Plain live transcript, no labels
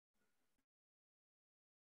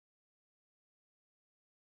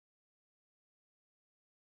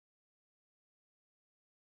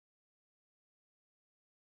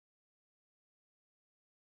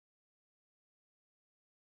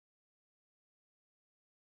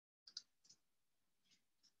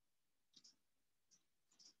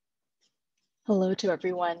Hello to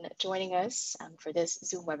everyone joining us for this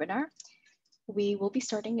Zoom webinar. We will be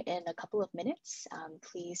starting in a couple of minutes.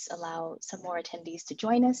 Please allow some more attendees to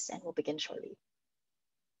join us and we'll begin shortly.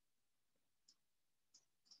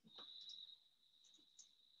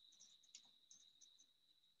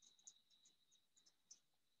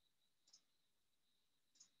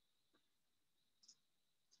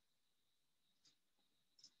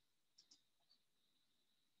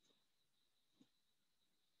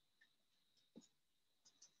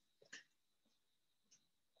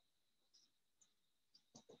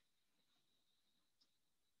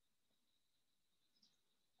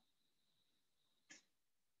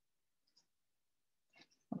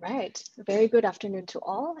 All right, very good afternoon to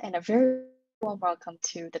all and a very warm welcome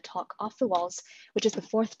to the talk Off the Walls, which is the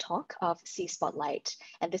fourth talk of SEAspotlight.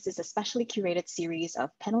 And this is a specially curated series of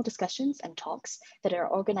panel discussions and talks that are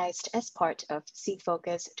organized as part of SEA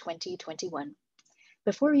Focus 2021.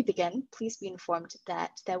 Before we begin, please be informed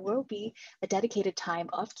that there will be a dedicated time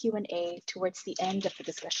of Q&A towards the end of the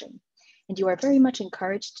discussion. And you are very much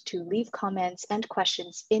encouraged to leave comments and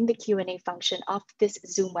questions in the Q&A function of this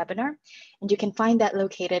Zoom webinar. And you can find that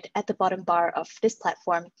located at the bottom bar of this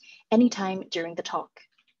platform anytime during the talk.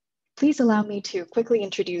 Please allow me to quickly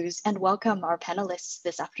introduce and welcome our panelists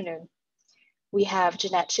this afternoon. We have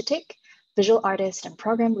Ginette Chittick, visual artist and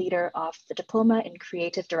program leader of the Diploma in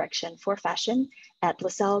Creative Direction for Fashion at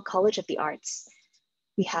LASALLE College of the Arts.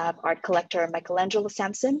 We have art collector Michelangelo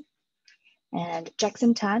Samson and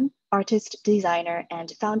Jackson Tan, artist, designer,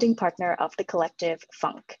 and founding partner of the collective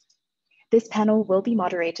PHUNK. This panel will be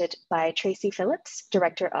moderated by Tracy Phillips,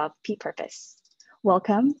 director of PPURPOSE.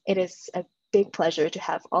 Welcome. It is a big pleasure to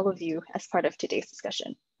have all of you as part of today's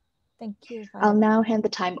discussion. Thank you. I'll now hand the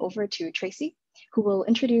time over to Tracy, who will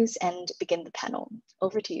introduce and begin the panel.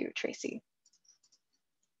 Over to you, Tracy.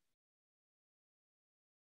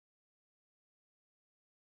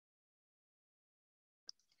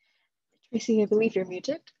 Tracy, I believe you're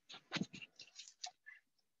muted.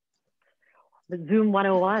 The Zoom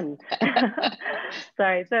 101.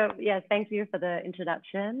 Sorry. So yes, thank you for the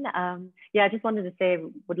introduction. Yeah, I just wanted to say,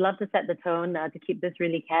 would love to set the tone to keep this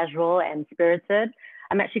really casual and spirited.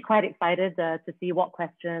 I'm actually quite excited to see what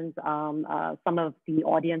questions some of the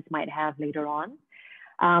audience might have later on.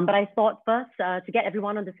 But I thought first to get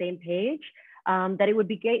everyone on the same page, that it would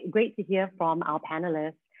be great to hear from our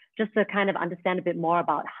panelists, just to kind of understand a bit more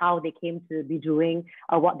about how they came to be doing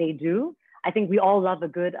what they do. I think we all love a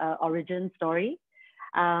good origin story.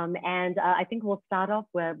 I think we'll start off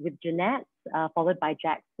with Ginette, followed by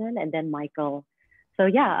Jackson, and then Michael. So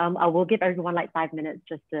yeah, I will give everyone like 5 minutes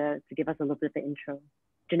just to give us a little bit of the intro.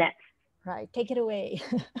 Ginette. Right, take it away.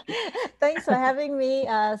 Thanks for having me,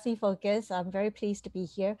 SEA Focus. I'm very pleased to be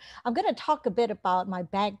here. I'm going to talk a bit about my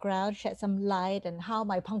background, shed some light on how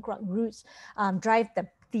my punk rock roots drive the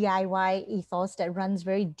DIY ethos that runs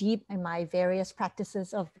very deep in my various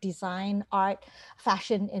practices of design, art,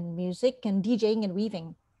 fashion, and music, and DJing and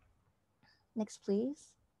weaving. Next,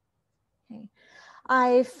 please. Okay.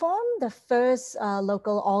 I formed the first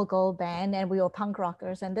local all-girl band, and we were punk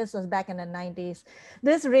rockers, and this was back in the 90s.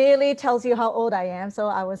 This really tells you how old I am. So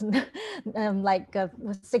I was like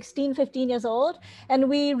 16, 15 years old, and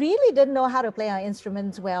we really didn't know how to play our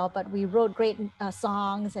instruments well, but we wrote great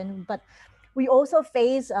songs, but we also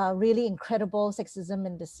faced really incredible sexism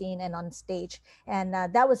in the scene and on stage. And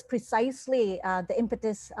that was precisely the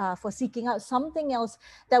impetus for seeking out something else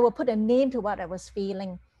that would put a name to what I was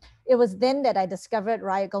feeling. It was then that I discovered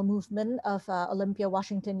Riot Girl movement of Olympia,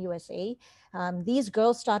 Washington, USA. These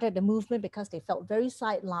girls started the movement because they felt very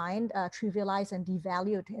sidelined, trivialized, and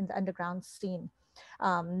devalued in the underground scene.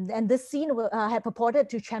 And this scene had purported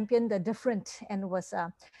to champion the different and was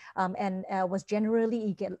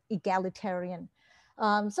generally egalitarian.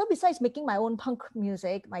 So besides making my own punk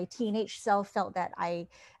music, my teenage self felt that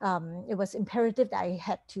it was imperative that I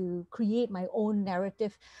had to create my own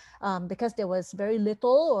narrative because there was very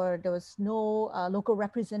little or there was no local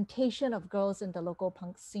representation of girls in the local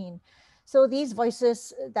punk scene. So these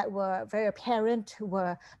voices that were very apparent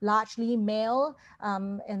were largely male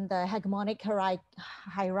in the hegemonic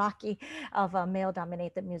hierarchy of a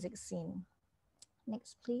male-dominated music scene.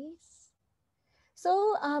 Next, please.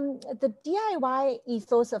 So the DIY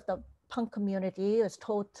ethos of the punk community is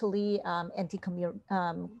totally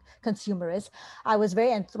anti-consumerist. I was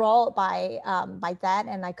very enthralled by that,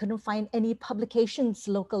 and I couldn't find any publications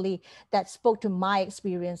locally that spoke to my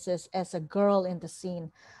experiences as a girl in the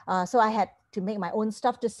scene. So I had to make my own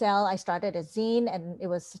stuff to sell. I started a zine and it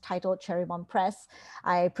was titled Cherry Bomb Press.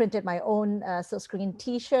 I printed my own silkscreen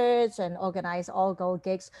t-shirts and organized all girl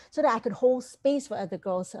gigs so that I could hold space for other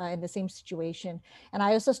girls in the same situation. And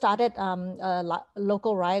I also started a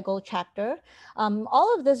local Riot Girl chapter.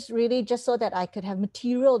 All of this really just so that I could have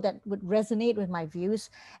material that would resonate with my views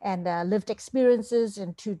and lived experiences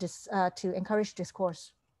and to encourage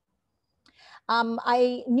discourse.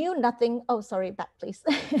 I knew nothing. Oh, sorry, back please.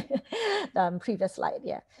 The previous slide,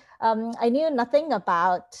 yeah. I knew nothing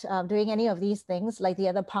about doing any of these things like the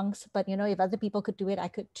other punks, but you know, if other people could do it, I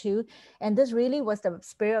could too. And this really was the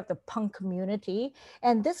spirit of the punk community.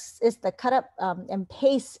 And this is the cut up and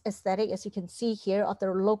paste aesthetic, as you can see here, of the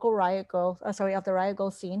local Riot Girl, of the Riot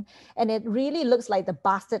Girl scene. And it really looks like the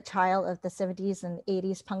bastard child of the 70s and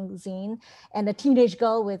 80s punk zine and a teenage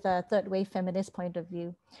girl with a third wave feminist point of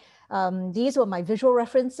view. These were my visual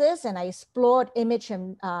references, and I explored image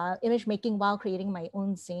making while creating my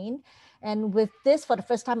own zine. And with this, for the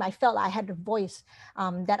first time, I felt I had a voice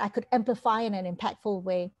that I could amplify in an impactful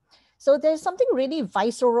way. So there's something really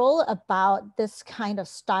visceral about this kind of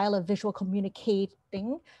style of visual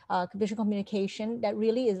communication that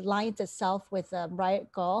really aligns itself with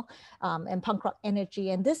Riot Girl and punk rock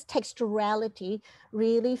energy. And this texturality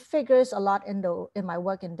really figures a lot in my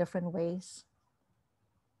work in different ways.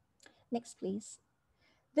 Next, please.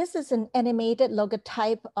 This is an animated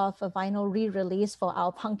logotype of a vinyl re-release for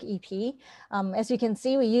our punk EP. As you can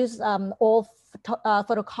see, we use all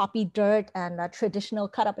photocopied dirt and traditional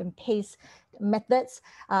cut up and paste methods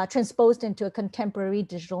transposed into a contemporary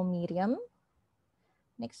digital medium.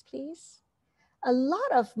 Next, please. A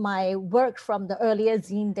lot of my work from the earlier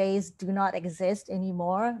zine days do not exist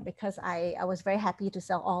anymore because I was very happy to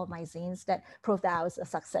sell all of my zines that proved that I was a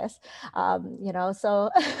success, you know, so,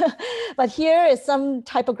 but here is some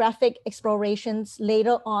typographic explorations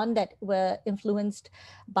later on that were influenced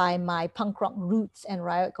by my punk rock roots and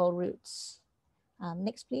Riot Girl roots.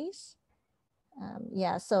 Next, please.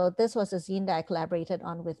 Yeah, so this was a zine that I collaborated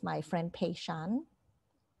on with my friend Patron.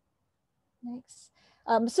 Next.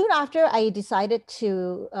 Soon after, I decided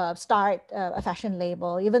to start a fashion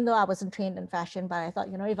label, even though I wasn't trained in fashion, but I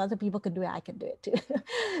thought, you know, if other people can do it, I can do it too.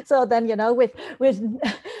 So then, you know, with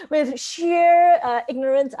sheer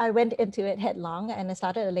ignorance, I went into it headlong and I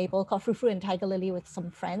started a label called Frou Frou and Tiger Lily with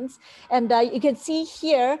some friends. And you can see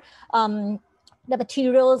here, the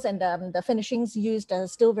materials and the finishings used are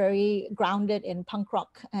still very grounded in punk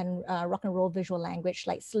rock and rock and roll visual language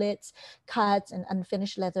like slits, cuts, and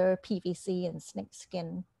unfinished leather, PVC, and snake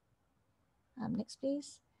skin. Next,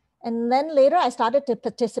 please. And then later I started to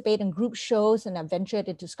participate in group shows and I ventured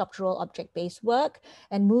into sculptural object-based work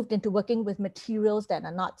and moved into working with materials that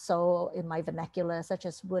are not so in my vernacular, such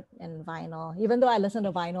as wood and vinyl, even though I listen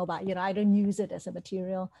to vinyl, but you know, I don't use it as a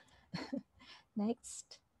material.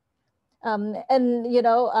 Next. And, you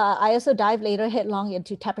know, I also dived later headlong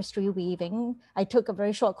into tapestry weaving. I took a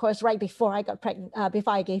very short course right before I got pregnant,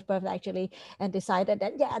 before I gave birth actually, and decided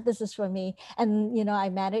that, yeah, this is for me. And, you know, I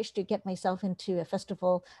managed to get myself into a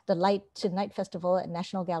festival, the Light to Night Festival at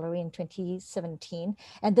National Gallery in 2017.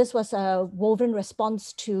 And this was a woven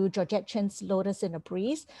response to Georgette Chen's Lotus in a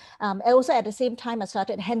Breeze. Also at the same time, I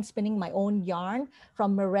started hand spinning my own yarn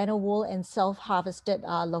from merino wool and self-harvested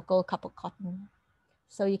local kapok cotton.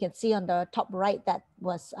 So you can see on the top right, that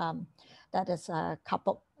is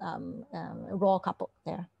kapok, raw kapok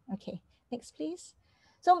there. Okay, next please.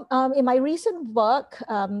 So in my recent work,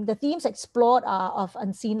 the themes explored are of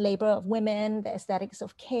unseen labor of women, the aesthetics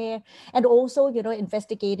of care, and also, you know,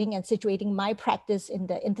 investigating and situating my practice in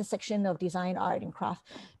the intersection of design, art, and craft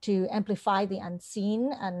to amplify the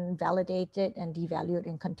unseen and validate it and devalue it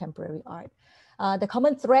in contemporary art. The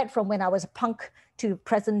common thread from when I was a punk to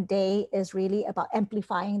present day is really about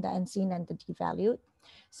amplifying the unseen and the devalued.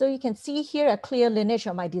 So you can see here a clear lineage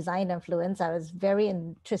of my design influence. I was very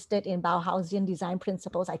interested in Bauhausian design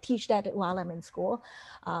principles. I teach that while I'm in school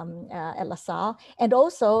at LaSalle. And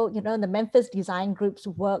also, you know, the Memphis design group's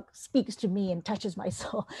work speaks to me and touches my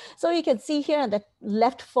soul. So you can see here on the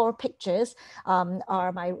left 4 pictures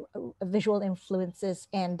are my visual influences.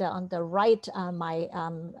 And on the right, my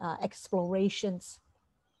explorations,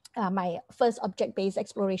 my first object-based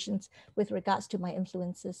explorations with regards to my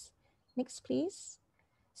influences. Next, please.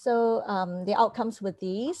 So the outcomes with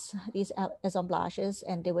these assemblages,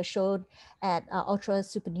 and they were showed at Ultra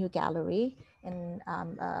Super New Gallery in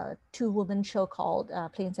a 2-woman show called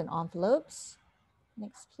Planes and Envelopes.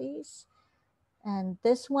 Next, please. And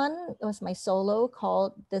this one was my solo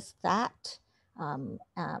called This That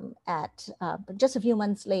at just a few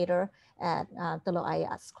months later at the Loai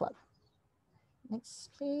Arts Club. Next,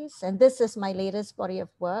 please. And this is my latest body of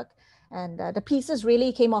work. And the pieces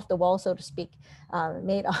really came off the wall, so to speak,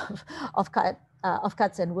 made of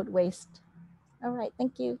cuts and wood waste. All right,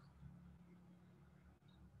 thank you.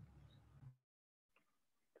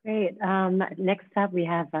 Great. Next up, we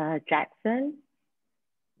have Jackson.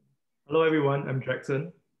 Hello, everyone. I'm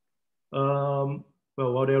Jackson. Well,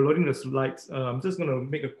 while they're loading the slides, I'm just going to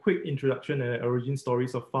make a quick introduction and origin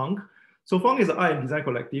stories of PHUNK. So PHUNK is an art and design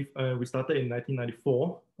collective. We started in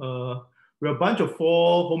 1994. We're a bunch of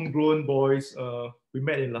 4 homegrown boys. We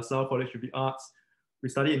met in LaSalle College of the Arts. We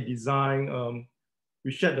studied in design.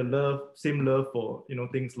 We shared the same love for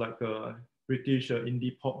things like British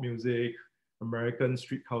indie pop music, American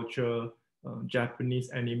street culture, Japanese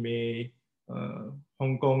anime,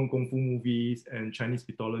 Hong Kong Kung Fu movies, and Chinese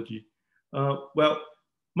mythology. Well,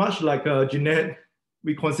 much like Ginette,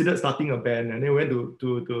 we considered starting a band, and then went to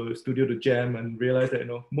the studio to jam and realized that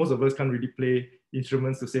most of us can't really play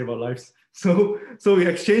instruments to save our lives. So we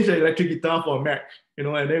exchanged the electric guitar for a Mac, and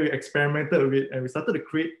then we experimented with it, and we started to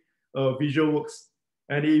create visual works.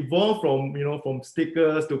 And it evolved from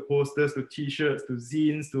stickers to posters to T-shirts to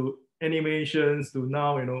zines to animations to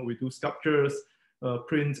now we do sculptures,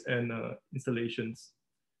 prints, and installations.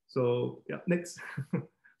 So yeah, next.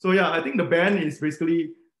 So yeah, I think the band is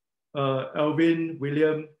basically Alvin,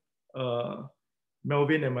 William,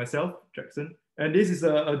 Melvin, and myself, Jackson. And this is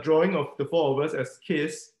a drawing of the 4 of us as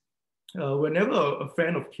Kiss. We're never a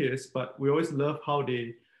fan of Kiss, but we always love how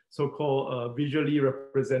they so-called visually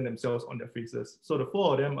represent themselves on their faces. So the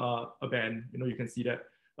 4 of them are a band, you can see that.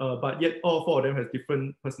 But yet all 4 of them has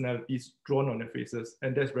different personalities drawn on their faces.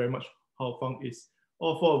 And that's very much how PHUNK is.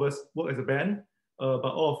 All 4 of us work as a band, but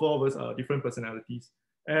all 4 of us are different personalities.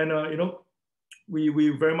 And we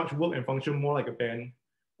very much work and function more like a band,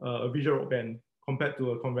 a visual band, compared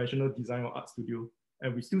to a conventional design or art studio.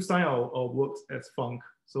 And we still sign our works as PHUNK.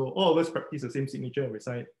 So all of us practice the same signature and we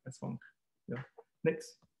sign it as PHUNK. Yeah.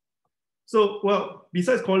 Next. So, well,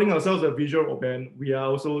 besides calling ourselves a visual band, we are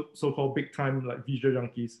also so-called big time like visual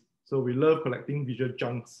junkies. So we love collecting visual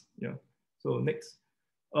junks. Yeah. So next.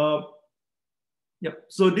 Yeah,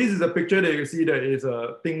 so this is a picture that you see that is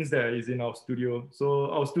things that is in our studio.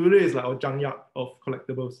 So our studio is like our junkyard of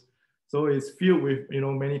collectibles. So it's filled with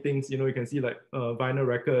many things. You can see like vinyl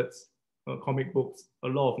records, comic books, a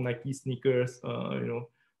lot of Nike sneakers,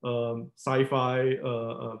 sci-fi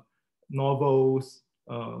novels,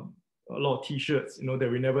 a lot of T-shirts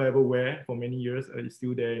that we never ever wear for many years. It's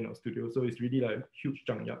still there in our studio. So it's really like a huge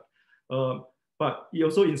junkyard. But it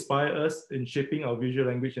also inspired us in shaping our visual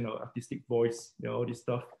language and our artistic voice, all this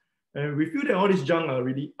stuff. And we feel that all this junk are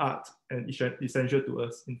really art and essential to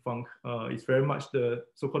us in PHUNK. It's very much the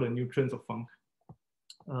so-called the nutrients of PHUNK.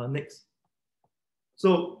 Next.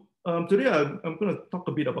 So today I'm going to talk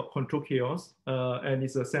a bit about Control Chaos, and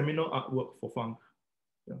it's a seminal artwork for PHUNK.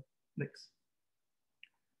 Yeah. Next.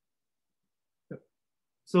 Yeah.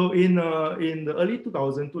 So in the early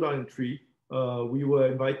 2003, we were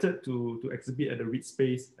invited to exhibit at the Reed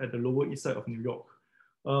Space at the Lower East Side of New York.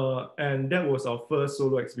 And that was our first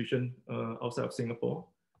solo exhibition outside of Singapore.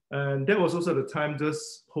 And that was also the time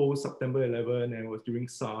just post September 11, and it was during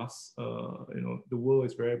SARS. The world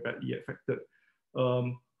is very badly affected.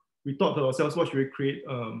 We thought to ourselves, what should we create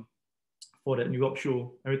for that New York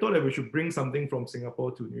show? And we thought that we should bring something from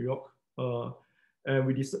Singapore to New York. And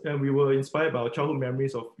we were inspired by our childhood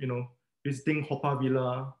memories of visiting Haw Par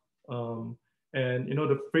Villa. And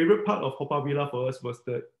the favorite part of Haw Par Villa for us was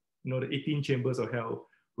the 18 chambers of hell,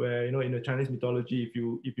 where in the Chinese mythology, if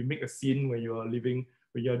you make a sin when you are living,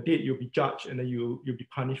 when you're dead, you'll be judged and then you'll be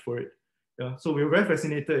punished for it. Yeah, so we were very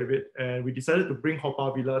fascinated with it, and we decided to bring Haw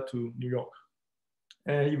Par Villa to New York.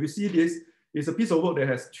 And if you see this, it's a piece of work that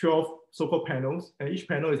has 12 so-called panels, and each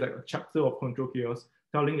panel is like a chapter of Control Chaos,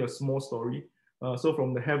 telling a small story. So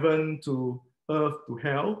from the heaven to earth to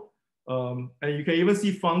hell. And you can even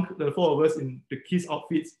see PHUNK, the 4 of us in the Kiss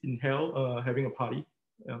outfits in hell, having a party.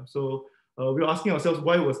 So we were asking ourselves,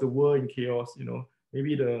 why was the world in chaos?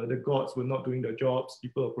 Maybe the gods were not doing their jobs,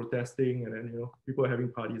 people are protesting, and then people are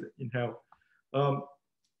having parties in hell.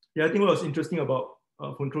 Yeah, I think what was interesting about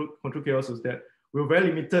Control Chaos was that we were very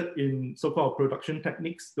limited in so-called production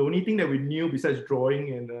techniques. The only thing that we knew besides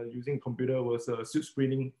drawing and using a computer was suit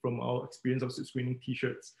screening from our experience of suit screening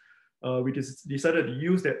T-shirts. We just decided to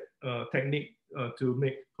use that technique to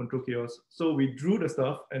make Control Chaos. So we drew the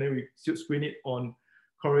stuff and then we suit screen it on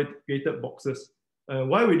corrugated boxes.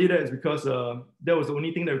 Why we did that is because that was the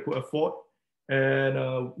only thing that we could afford.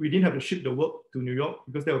 And we didn't have to ship the work to New York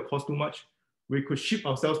because that would cost too much. We could ship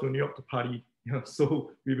ourselves to New York to party.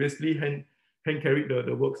 So we basically hand carried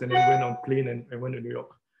the works and then went on plane and went to New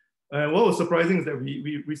York. And what was surprising is that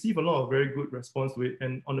we received a lot of very good response to it.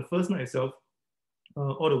 And on the first night itself,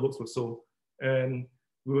 all the works were sold. And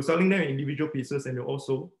we were selling them in individual pieces and they were all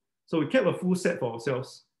sold. So we kept a full set for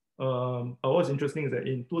ourselves. But what's interesting is that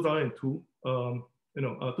in 2002,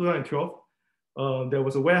 2012, there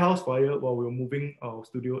was a warehouse fire while we were moving our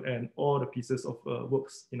studio, and all the pieces of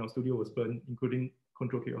works in our studio was burned, including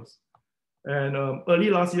Control Chaos. And early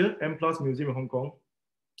last year, M+ Museum in Hong Kong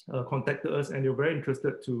contacted us, and they were very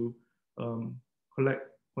interested to collect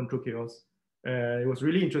Control Chaos. And it was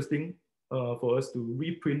really interesting for us to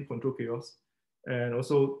reprint Control Chaos, and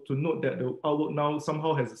also to note that the artwork now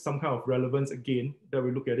somehow has some kind of relevance again, that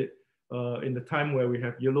we look at it in the time where we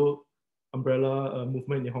have yellow umbrella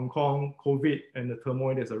movement in Hong Kong, COVID, and the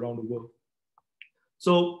turmoil that's around the world.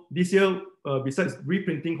 So this year, besides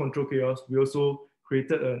reprinting Control Chaos, we also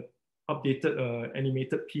created an updated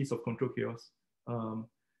animated piece of Control Chaos.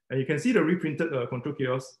 And you can see the reprinted Control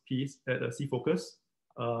Chaos piece at SEA Focus.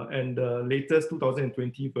 And the latest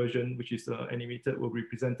 2020 version, which is animated, will be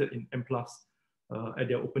presented in M+ at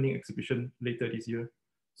their opening exhibition later this year.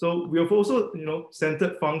 So we have also,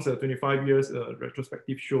 centered PHUNK's 25 years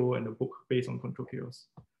retrospective show and a book based on Control Chaos.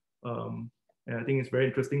 And I think it's very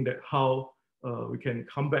interesting that how we can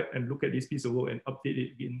come back and look at this piece of work and update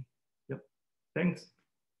it again. Yep. Thanks.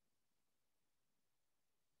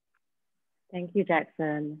 Thank you,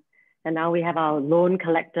 Jackson. And now we have our lone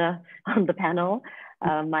collector on the panel,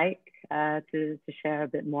 Mike, to share a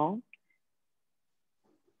bit more.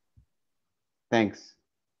 Thanks.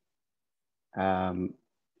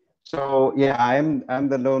 So yeah, I'm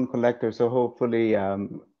the lone collector. So hopefully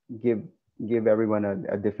give everyone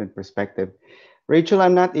a different perspective. Rachel,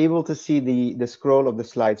 I'm not able to see the scroll of the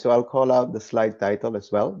slide, so I'll call out the slide title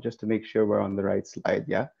as well, just to make sure we're on the right slide.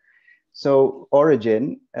 Yeah. So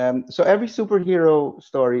origin. So every superhero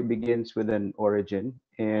story begins with an origin,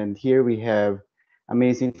 and here we have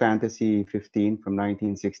Amazing Fantasy 15 from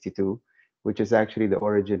 1962, which is actually the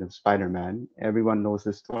origin of Spider-Man. Everyone knows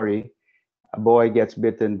the story. A boy gets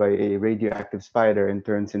bitten by a radioactive spider and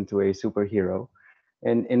turns into a superhero.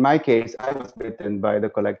 And in my case, I was bitten by the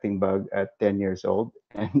collecting bug at 10 years old,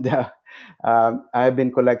 and I've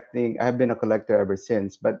been a collector ever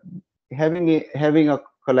since. But having a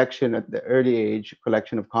collection at the early age,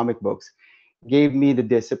 collection of comic books, gave me the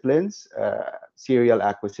disciplines, serial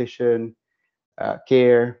acquisition,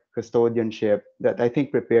 care, custodianship, that I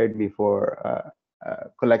think prepared me for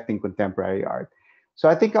collecting contemporary art. So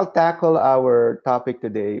I think I'll tackle our topic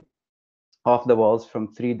today, off the walls,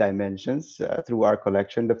 from 3 dimensions through our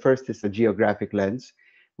collection. The first is a geographic lens.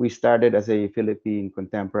 We started as a Philippine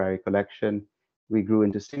contemporary collection. We grew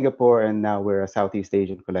into Singapore, and now we're a Southeast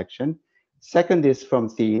Asian collection. Second is from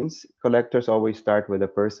themes. Collectors always start with the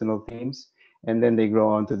personal themes, and then they grow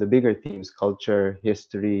on to the bigger themes: culture,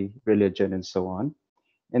 history, religion, and so on.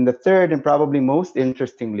 And the third, and probably most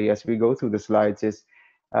interestingly, as we go through the slides, is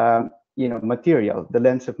material, the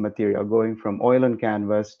lens of material, going from oil on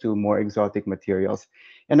canvas to more exotic materials.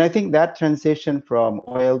 And I think that transition from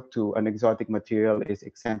oil to an exotic material is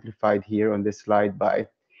exemplified here on this slide by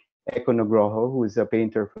Eko Nugroho, who is a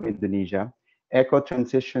painter from Indonesia. Eko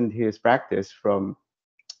transitioned his practice from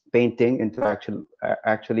painting into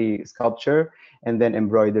actually sculpture and then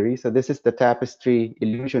embroidery. So this is the tapestry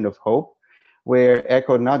Illusion of Hope, where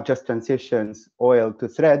Eko not just transitions oil to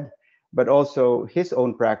thread, but also his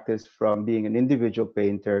own practice from being an individual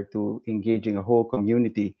painter to engaging a whole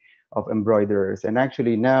community of embroiderers. And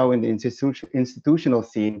actually now in the institutional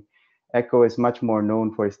scene, Eko is much more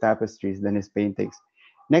known for his tapestries than his paintings.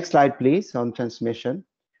 Next slide, please, on transmission.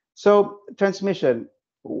 So transmission,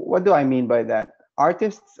 what do I mean by that?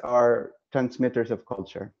 Artists are transmitters of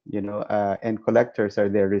culture, and collectors are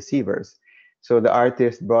their receivers. So the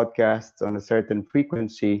artist broadcasts on a certain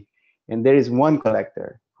frequency, and there is one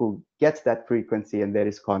collector who gets that frequency, and there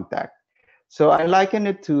is contact. So I liken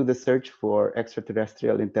it to the search for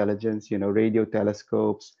extraterrestrial intelligence, radio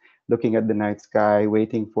telescopes, looking at the night sky,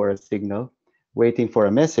 waiting for a signal, waiting for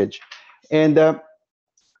a message. And,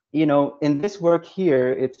 in this work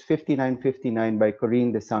here, it's 5959 by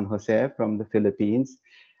Corinne de San Jose from the Philippines.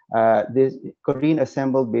 Corinne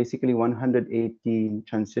assembled basically 118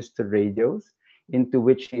 transistor radios into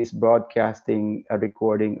which she is broadcasting a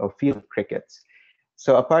recording of field crickets.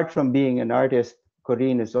 So apart from being an artist,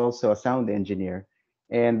 Corinne is also a sound engineer.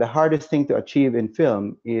 And the hardest thing to achieve in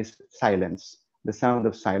film is silence, the sound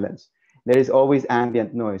of silence. There is always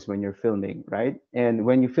ambient noise when you're filming, right? And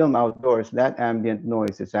when you film outdoors, that ambient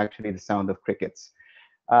noise is actually the sound of crickets.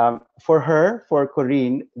 For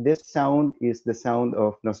Corinne, this sound is the sound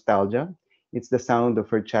of nostalgia. It's the sound of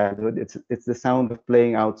her childhood. It's the sound of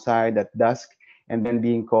playing outside at dusk and then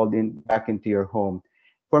being called back into your home.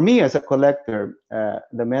 For me as a collector,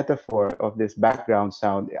 the metaphor of this background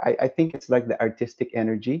sound, I think it's like the artistic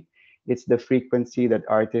energy. It's the frequency that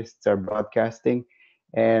artists are broadcasting,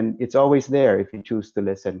 and it's always there if you choose to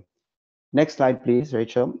listen. Next slide, please,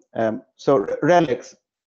 Rachel. So relics,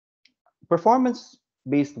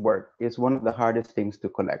 performance-based work is one of the hardest things to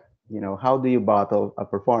collect. How do you bottle a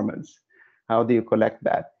performance? How do you collect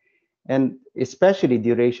that? And especially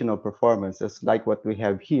durational performances like what we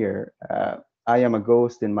have here. I Am a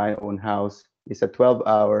Ghost in My Own House is a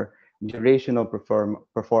 12-hour durational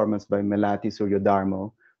performance by Melati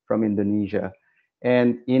Suryodarmo from Indonesia.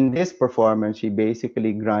 And in this performance, she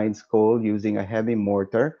basically grinds coal using a heavy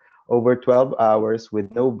mortar over 12 hours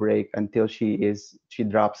with no break until she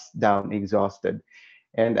drops down exhausted.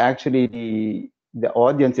 And actually the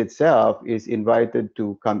audience itself is invited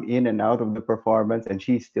to come in and out of the performance, and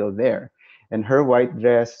she's still there. And her white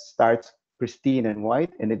dress starts pristine and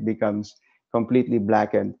white, and it becomes completely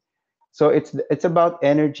blackened. So it's about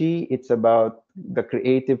energy, it's about the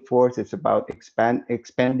creative force, it's about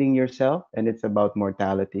expanding yourself, and it's about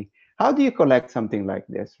mortality. How do you collect something like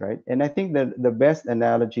this, right? And I think that the best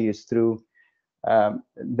analogy is through the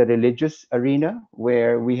religious arena,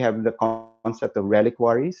 where we have the concept of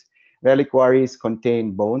reliquaries. Reliquaries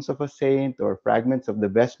contain bones of a saint or fragments of the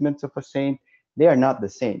vestments of a saint. They are not the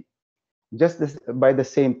same. Just by the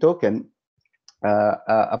same token,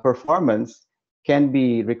 a performance can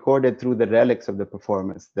be recorded through the relics of the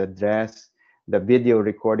performance, the dress, the video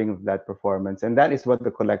recording of that performance, and that is what the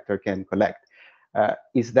collector can collect.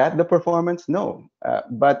 Is that the performance? No.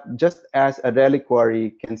 But just as a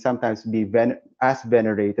reliquary can sometimes be as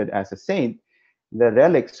venerated as a saint, the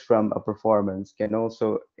relics from a performance can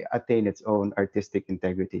also attain its own artistic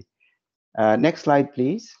integrity. Next slide,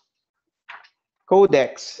 please.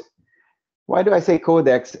 Codex. Why do I say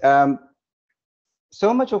codex?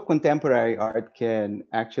 So much of contemporary art can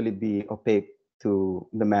actually be opaque to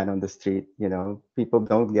the man on the street. People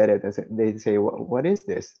don't get it. They say, what is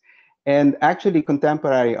this? And actually,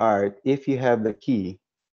 contemporary art, if you have the key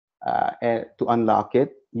to unlock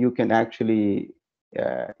it, you can actually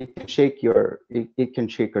it can shake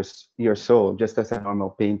your soul, just as a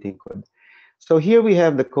normal painting could. So here we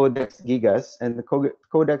have the Codex Gigas, and the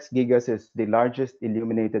Codex Gigas is the largest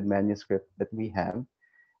illuminated manuscript that we have,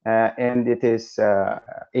 and it is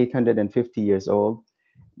 850 years old.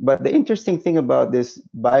 But the interesting thing about this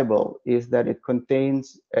Bible is that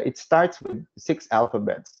it starts with 6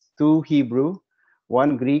 alphabets: 2 Hebrew,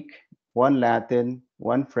 1 Greek, 1 Latin,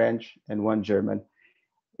 1 French, and 1 German.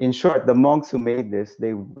 In short, the monks who made this,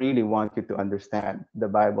 they really want you to understand the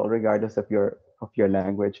Bible, regardless of your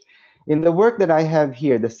language. In the work that I have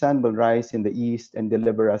here, The Sun Will Rise in the East and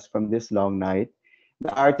Deliver Us from This Long Night,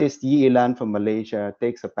 the artist Yi Ilan from Malaysia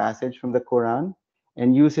takes a passage from the Quran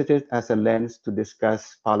and uses it as a lens to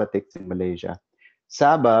discuss politics in Malaysia.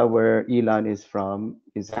 Sabah, where Ilan is from,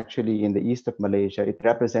 is actually in the east of Malaysia. It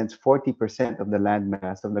represents 40% of the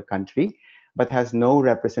landmass of the country, but has no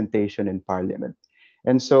representation in parliament.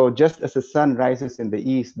 And so just as the sun rises in the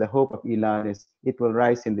east, the hope of Ilan is it will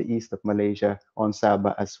rise in the east of Malaysia on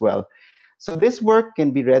Sabah as well. So this work can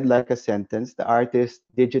be read like a sentence. The artist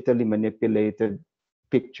digitally manipulated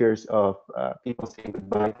pictures of people saying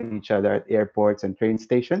goodbye to each other at airports and train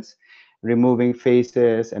stations, removing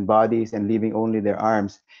faces and bodies and leaving only their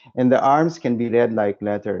arms. And the arms can be read like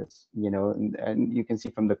letters, and you can see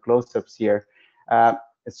from the close-ups here.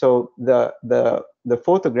 So the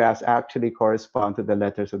photographs actually correspond to the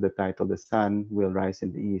letters of the title, The Sun Will Rise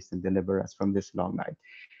in the East and Deliver Us from This Long Night.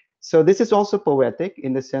 So this is also poetic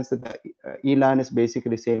in the sense that Ilan is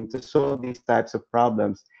basically saying to solve these types of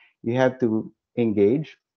problems, you have to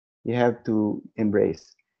engage, you have to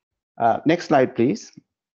embrace. Next slide, please.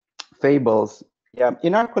 Fables. Yeah,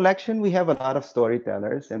 in our collection, we have a lot of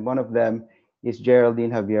storytellers, and one of them is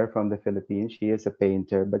Geraldine Javier from the Philippines. She is a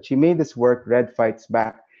painter, but she made this work, Red Fights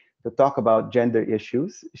Back, to talk about gender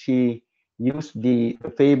issues. She used the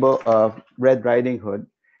fable of Red Riding Hood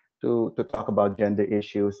to talk about gender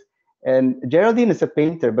issues. And Geraldine is a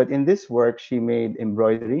painter, but in this work, she made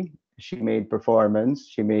embroidery, she made performance,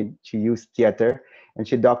 she used theater, and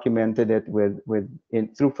she documented it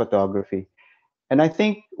through photography. And I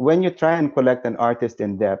think when you try and collect an artist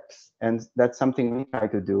in depth, and that's something we try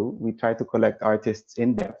to do, we try to collect artists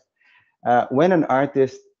in depth. When an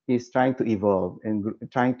artist is trying to evolve and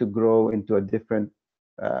trying to grow into a different,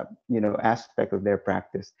 aspect of their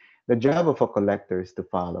practice, the job of a collector is to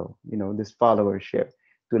follow, this followership,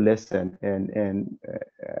 to listen and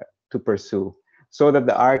to pursue, so that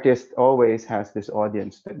the artist always has this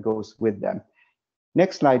audience that goes with them.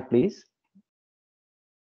 Next slide, please.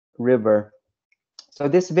 River. So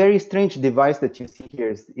this very strange device that you see here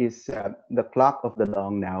is the clock of the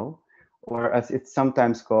long now, or as it's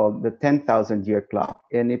sometimes called, the 10,000-year clock.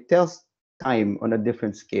 And it tells time on a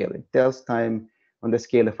different scale. It tells time on the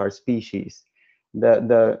scale of our species.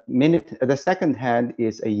 The second hand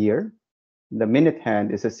is a year, the minute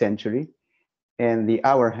hand is a century, and the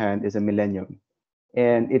hour hand is a millennium.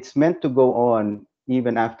 And it's meant to go on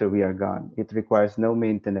even after we are gone. It requires no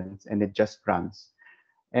maintenance and it just runs.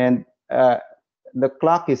 And the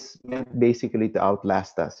clock is meant basically to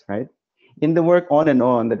outlast us, right? In the work On and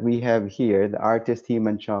On that we have here, the artist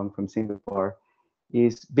Heman Chong from Singapore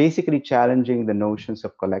is basically challenging the notions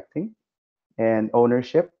of collecting and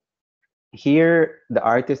ownership. Here, the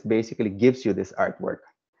artist basically gives you this artwork,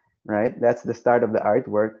 right? That's the start of the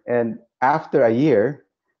artwork. And after a year,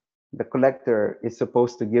 the collector is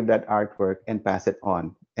supposed to give that artwork and pass it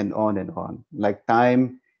on and on and on, like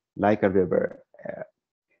time, like a river.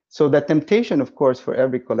 So the temptation, of course, for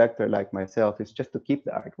every collector like myself is just to keep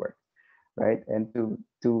the artwork, right? And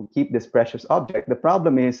to keep this precious object. The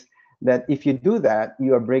problem is that if you do that,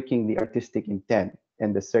 you are breaking the artistic intent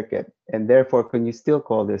and the circuit. And therefore, can you still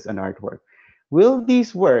call this an artwork? Will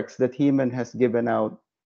these works that Heman has given out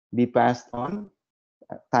be passed on?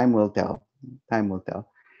 Time will tell. Time will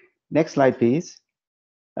tell. Next slide, please.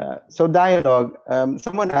 So dialogue.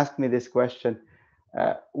 Someone asked me this question.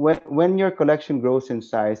 When your collection grows in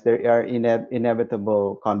size, there are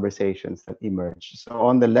inevitable conversations that emerge. So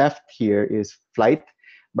on the left here is Flight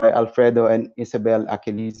by Alfredo and Isabel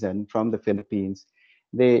Aquilizan from the Philippines.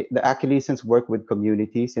 The Aquilizans work with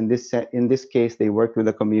communities. In this case, they worked with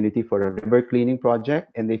a community for a river cleaning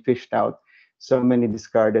project, and they fished out so many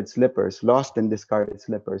discarded slippers, lost and discarded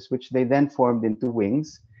slippers, which they then formed into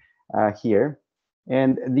wings here.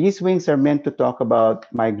 And these wings are meant to talk about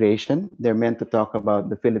migration. They're meant to talk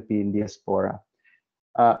about the Philippine diaspora.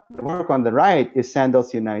 The work on the right is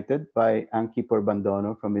Sandals United by Anki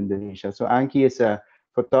Purbandono from Indonesia. So Anki is a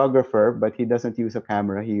photographer, but he doesn't use a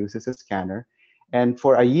camera. He uses a scanner. And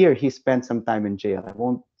for a year, he spent some time in jail. I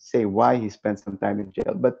won't say why he spent some time in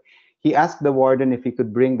jail, but he asked the warden if he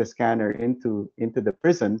could bring the scanner into the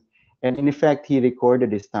prison. And in effect, he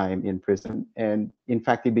recorded his time in prison. And in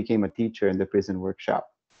fact, he became a teacher in the prison workshop.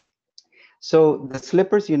 So the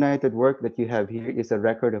Slippers United work that you have here is a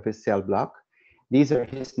record of his cell block. These are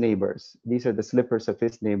his neighbors. These are the slippers of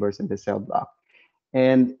his neighbors in the cell block.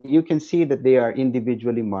 And you can see that they are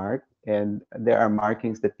individually marked, and there are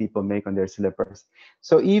markings that people make on their slippers.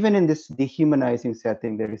 So even in this dehumanizing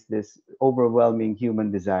setting, there is this overwhelming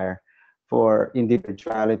human desire for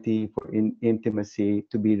individuality, for intimacy,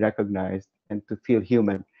 to be recognized and to feel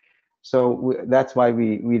human. So that's why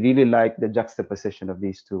we really like the juxtaposition of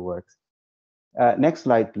these two works. Next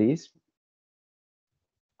slide, please.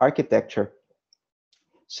 Architecture.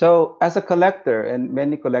 So as a collector, and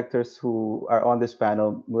many collectors who are on this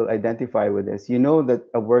panel will identify with this, you know that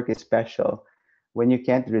a work is special when you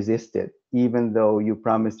can't resist it, even though you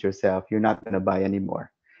promised yourself you're not going to buy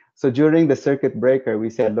anymore. So during the circuit breaker, we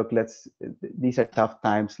said, look, these are tough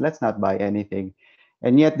times. Let's not buy anything.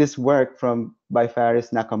 And yet this work by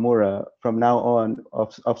Faris Nakamura, from now on,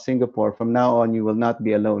 of Singapore, from now on, you will not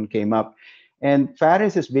be alone, came up. And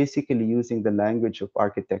Faris is basically using the language of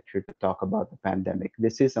architecture to talk about the pandemic.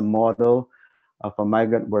 This is a model of a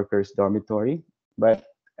migrant workers' dormitory, but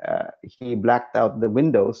he blacked out the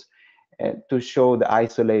windows to show the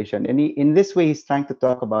isolation. And in this way, he's trying to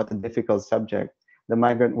talk about a difficult subject, the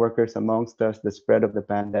migrant workers amongst us, the spread of the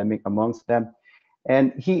pandemic amongst them.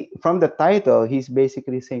 And from the title, he's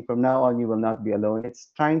basically saying, from now on, you will not be alone. It's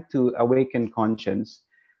trying to awaken conscience.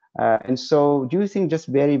 And so using just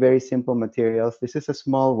very, very simple materials, this is a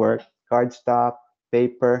small work, cardstock,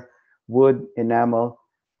 paper, wood, enamel.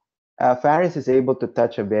 Faris is able to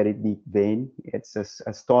touch a very deep vein. It's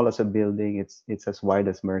as tall as a building. It's as wide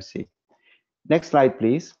as Mercy. Next slide,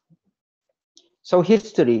 please. So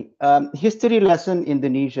history. History Lesson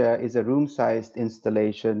Indonesia is a room-sized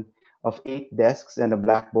installation of 8 desks and a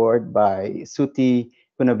blackboard by Suti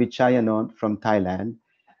Punavichayanont from Thailand.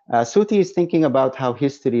 Suti is thinking about how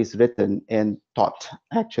history is written and taught,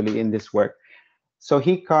 actually, in this work. So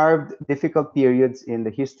he carved difficult periods in the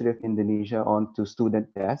history of Indonesia onto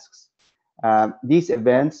student desks. These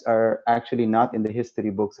events are actually not in the history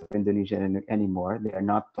books of Indonesia anymore. They are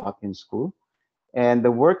not taught in school. And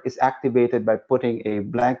the work is activated by putting a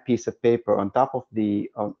blank piece of paper on top of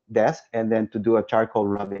the desk and then to do a charcoal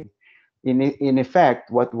rubbing. In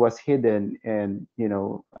effect, what was hidden and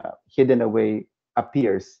hidden away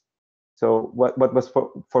appears. So what was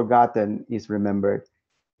forgotten is remembered.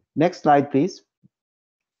 Next slide, please.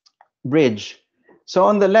 Bridge. So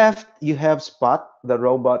on the left, you have Spot, the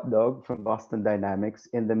robot dog from Boston Dynamics.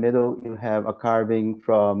 In the middle, you have a carving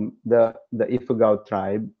from the Ifugao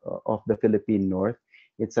tribe of the Philippine North.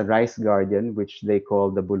 It's a rice guardian, which they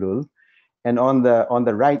call the bulul. And on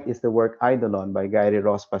the right is the work Eidolon by Gary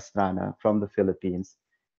Ross Pastrana from the Philippines.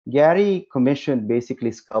 Gary commissioned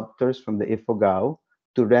basically sculptors from the Ifugao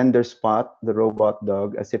to render Spot, the robot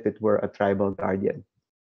dog, as if it were a tribal guardian.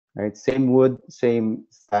 Right? Same wood, same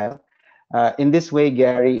style. In this way,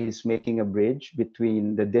 Gary is making a bridge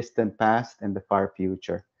between the distant past and the far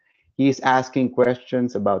future. He is asking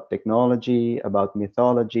questions about technology, about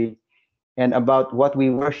mythology, and about what we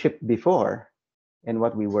worshiped before and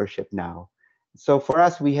what we worship now. So for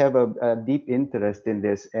us, we have a deep interest in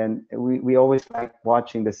this, and we always like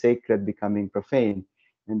watching the sacred becoming profane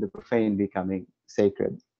and the profane becoming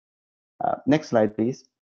sacred. Next slide, please.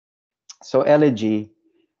 So Elegy,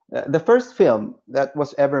 the first film that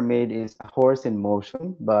was ever made is A Horse in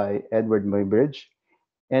Motion by Edward Muybridge.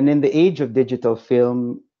 And in the age of digital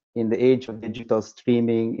film, in the age of digital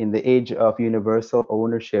streaming, in the age of universal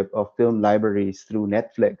ownership of film libraries through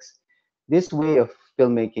Netflix, this way of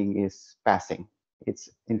filmmaking is passing.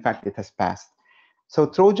 In fact, it has passed. So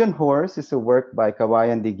Trojan Horse is a work by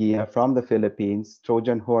Kawayan de Gia from the Philippines.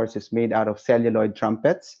 Trojan Horse is made out of celluloid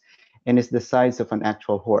trumpets and is the size of an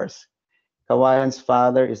actual horse. Kawayan's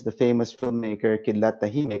father is the famous filmmaker Kidlat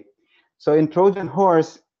Tahimik. So in Trojan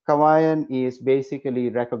Horse, Kawayan is basically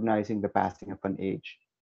recognizing the passing of an age.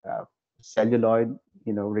 Celluloid,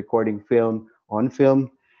 recording film on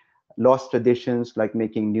film, lost traditions like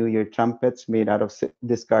making New Year trumpets made out of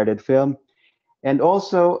discarded film, and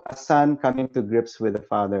also a son coming to grips with a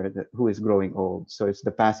father who is growing old. So it's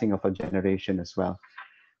the passing of a generation as well.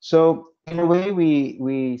 So in a way,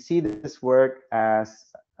 we see this work as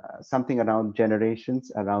something around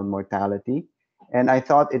generations, around mortality. And I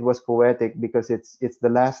thought it was poetic because it's the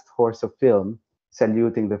last horse of film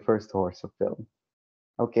saluting the first horse of film.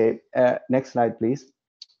 Okay, next slide, please.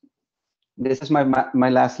 This is my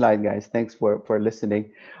last slide, guys. Thanks for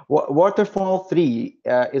listening. Waterfall 3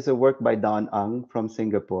 is a work by Don Ang from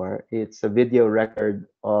Singapore. It's a video record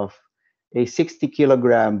of a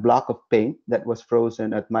 60-kilogram block of paint that was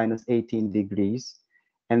frozen at minus 18 degrees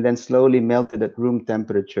and then slowly melted at room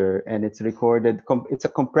temperature. And it's recorded, it's a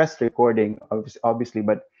compressed recording, obviously,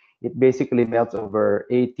 but it basically melts over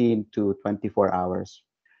 18 to 24 hours.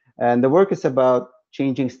 And the work is about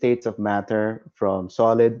changing states of matter from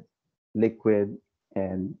solid, liquid,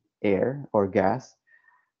 and air or gas.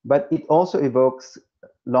 But it also evokes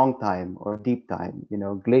long time or deep time,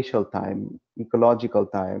 glacial time, ecological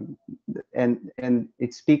time, and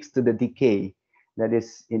it speaks to the decay that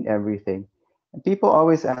is in everything. And people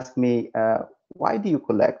always ask me, why do you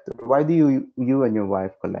collect? Why do you and your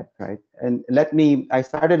wife collect, right? And I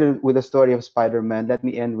started with a story of Spider-Man. Let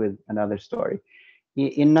me end with another story.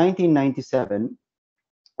 In 1997,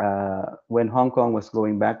 when Hong Kong was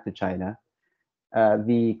going back to China,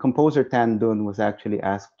 the composer Tan Dun was actually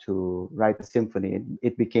asked to write a symphony.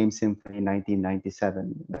 It became Symphony in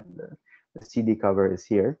 1997. The CD cover is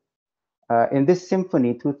here. In this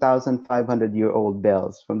symphony, 2,500-year-old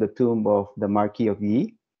bells from the tomb of the Marquis of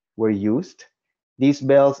Yi were used. These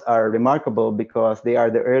bells are remarkable because they are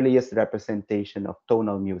the earliest representation of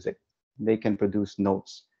tonal music. They can produce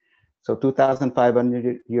notes. So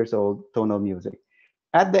 2,500 years old, tonal music.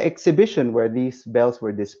 At the exhibition where these bells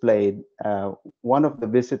were displayed, one of the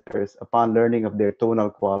visitors, upon learning of their tonal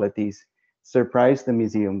qualities, surprised the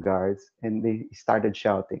museum guards, and they started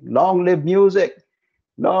shouting, "Long live music!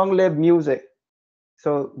 Long live music!"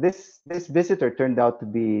 So this visitor turned out to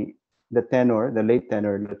be the late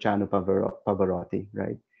tenor Luciano Pavarotti,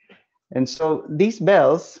 right? And so these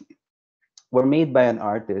bells were made by an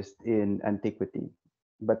artist in antiquity,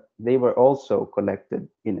 but they were also collected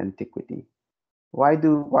in antiquity. Why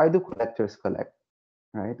do collectors collect,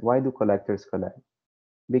 right? Why do collectors collect?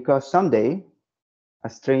 Because someday a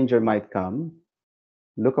stranger might come,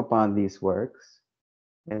 look upon these works,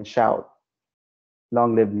 and shout,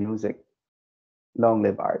 "Long live music, long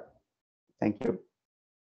live art." Thank you.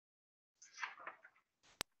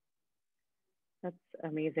 That's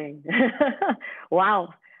amazing.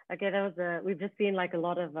 Wow. Okay, we've just seen like a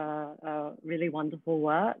lot of really wonderful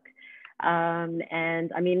work.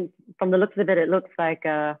 And I mean, from the looks of it, it looks like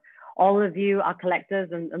all of you are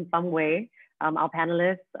collectors in some way, our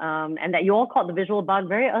panelists, and that you all caught the visual bug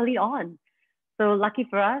very early on. So lucky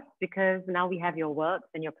for us, because now we have your works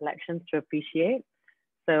and your collections to appreciate.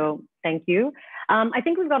 So thank you. I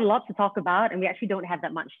think we've got a lot to talk about, and we actually don't have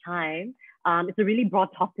that much time. It's a really broad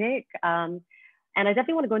topic. And I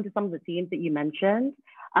definitely want to go into some of the themes that you mentioned.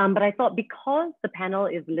 But I thought because the panel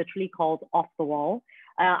is literally called Off the Wall,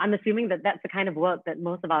 I'm assuming that that's the kind of work that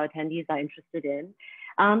most of our attendees are interested in.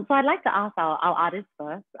 So I'd like to ask our artists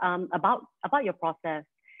first about your process.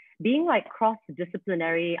 Being like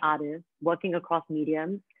cross-disciplinary artists working across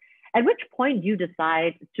mediums, at which point do you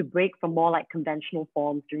decide to break from more like conventional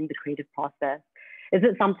forms during the creative process? Is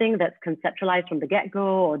it something that's conceptualized from the get-go,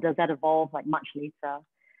 or does that evolve like much later?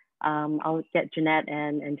 I'll get Ginette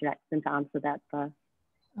and Jackson to answer that first.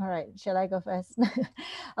 All right, shall I go first?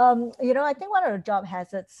 You know, I think one of the job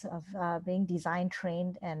hazards of being design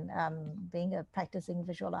trained and being a practicing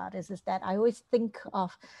visual artist is that I always think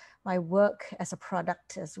of my work as a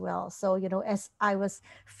product as well. So, you know, as I was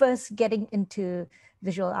first getting into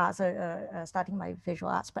visual arts, starting my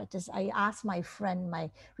visual arts practice, I asked my friend,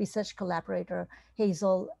 my research collaborator,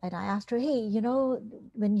 Hazel, and I asked her, hey, you know,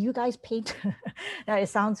 when you guys paint, now it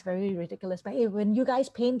sounds very ridiculous, but hey, when you guys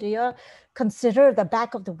paint, do you consider the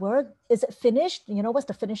back of the work? Is it finished? You know, what's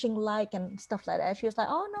the finishing like and stuff like that? She was like,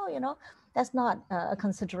 oh no, you know, that's not a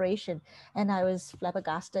consideration. And I was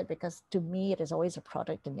flabbergasted because to me, it is always a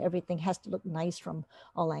product and everything has to look nice from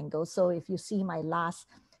all angles. So if you see my last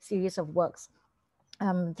series of works,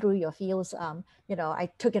 through your fields, you know, I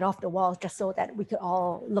took it off the walls just so that we could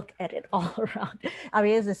all look at it all around. I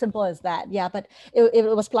mean, it's as simple as that. Yeah, but it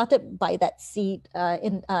was planted by that seed,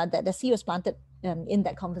 that the seed was planted in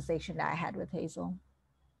that conversation that I had with Hazel.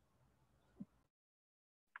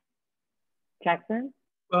 Jackson?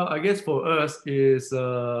 Well, I guess for us is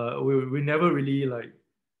we never really like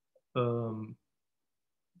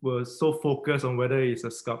were so focused on whether it's a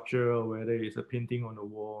sculpture or whether it's a painting on the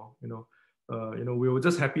wall. You know, we were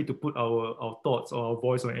just happy to put our thoughts or our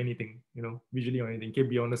voice on anything, you know, visually on anything. It can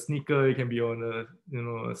be on a sneaker, it can be on a, you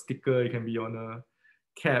know, a sticker, it can be on a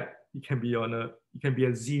cap, it can be on a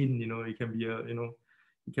zine, you know, it can be a, you know,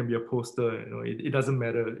 it can be a poster, you know, it doesn't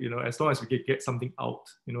matter, you know, as long as we can get something out,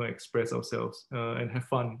 you know, express ourselves and have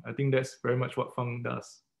fun. I think that's very much what PHUNK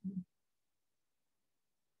does.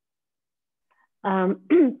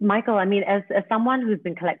 Michael, I mean, as someone who's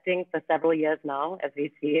been collecting for several years now, as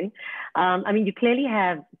we've seen, I mean, you clearly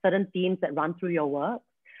have certain themes that run through your work.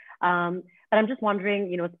 But I'm just wondering,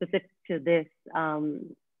 you know, specific to this,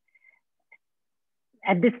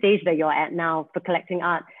 at this stage that you're at now for collecting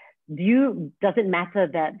art, does it matter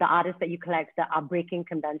that the artists that you collect that are breaking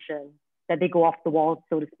convention, that they go off the wall,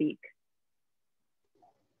 so to speak?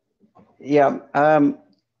 Yeah,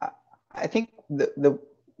 I think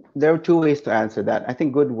there are two ways to answer that. I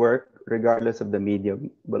think good work, regardless of the medium,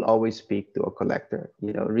 will always speak to a collector.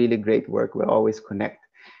 You know, really great work will always connect,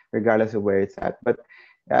 regardless of where it's at. But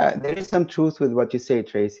there is some truth with what you say,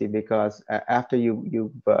 Tracy, because after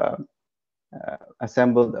you've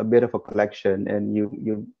assembled a bit of a collection and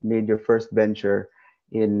you made your first venture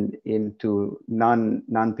into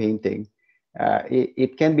non-painting,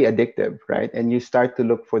 it can be addictive, right? And you start to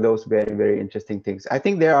look for those very, very interesting things. I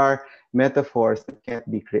think there are metaphors that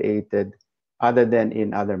can't be created other than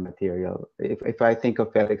in other material. If I think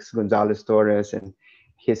of Felix Gonzalez Torres and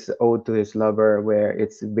his ode to his lover, where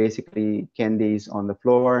it's basically candies on the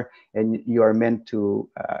floor and you are meant to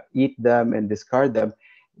eat them and discard them,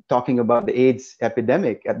 talking about the AIDS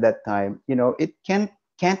epidemic at that time, you know, it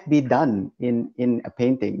can't be done in a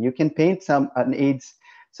painting. You can paint someone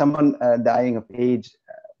dying of AIDS,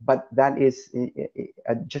 but that is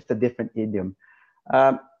just a different idiom.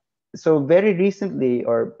 So very recently,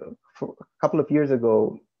 or a couple of years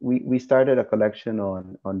ago, we started a collection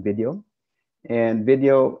on video, and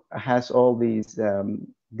video has all these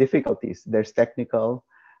difficulties. There's technical,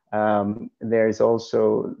 there's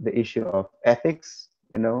also the issue of ethics.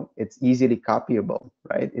 You know, it's easily copyable,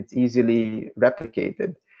 right? It's easily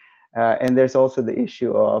replicated. And there's also the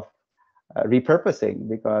issue of repurposing,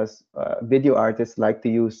 because video artists like to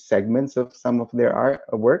use segments of some of their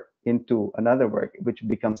work into another work, which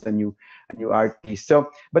becomes a new art piece.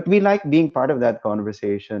 So, but we like being part of that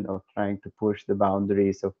conversation of trying to push the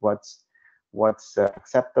boundaries of what's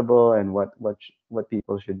acceptable and what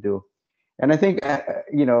people should do. And I think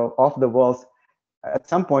you know, off the walls, at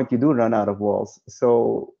some point you do run out of walls.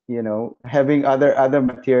 So, you know, having other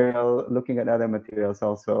material, looking at other materials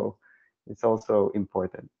also, it's also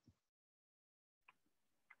important.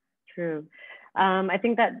 True. I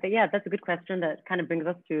think that, yeah, that's a good question that kind of brings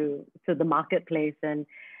us to the marketplace. And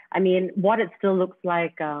I mean, what it still looks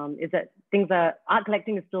like is that art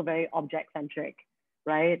collecting is still very object centric,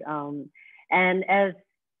 right? And as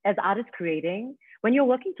artists creating, when you're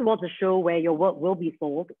working towards a show where your work will be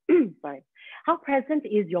sold, sorry, how present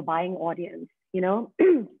is your buying audience? You know,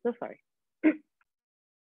 so sorry.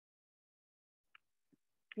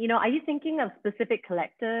 You know, are you thinking of specific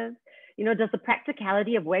collectors? You know, does the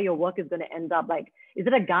practicality of where your work is going to end up, like, is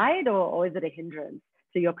it a guide or is it a hindrance?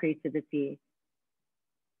 to your creativity?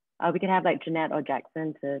 We can have like Ginette or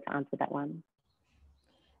Jackson to answer that one.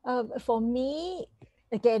 For me,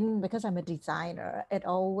 again, because I'm a designer, it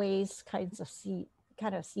always kind of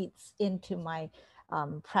seeds into my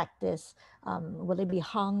practice. Will it be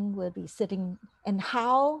hung? Will it be sitting? And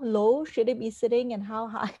how low should it be sitting? And how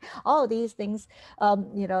high? All these things,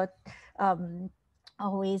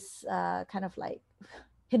 always kind of like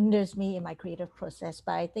hinders me in my creative process.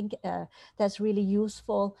 But I think that's really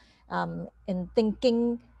useful in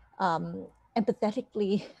thinking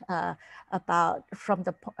empathetically about from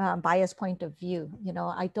the buyer's point of view. You know,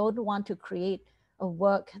 I don't want to create a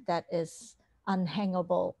work that is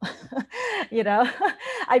unhangable. You know,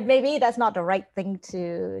 maybe that's not the right thing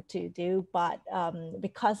to do, but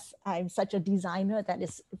because I'm such a designer, that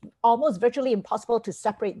is almost virtually impossible to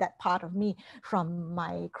separate that part of me from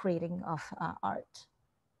my creating of art.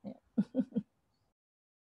 Yeah.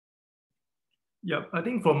 Yeah, I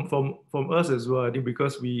think from us as well, I think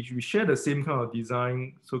because we share the same kind of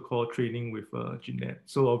design so-called training with Ginette.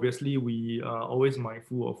 So obviously we are always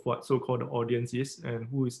mindful of what so-called the audience is and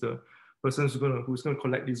who is the person who's gonna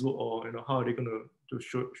collect this work, or how are they gonna to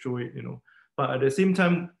show it, But at the same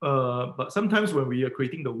time, but sometimes when we are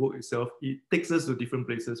creating the work itself, it takes us to different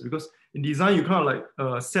places, because in design you kind of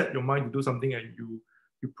like set your mind to do something and you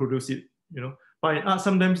produce it, But in art,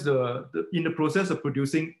 sometimes in the process of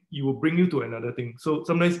producing, it will bring you to another thing. So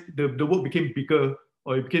sometimes the work became bigger,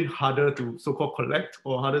 or it became harder to so-called collect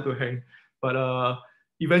or harder to hang. But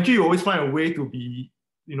eventually you always find a way to be,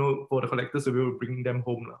 for the collectors to be able to bring them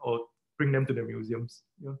home or bring them to the museums.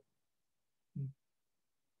 Yeah.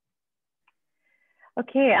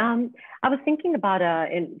 Okay, I was thinking about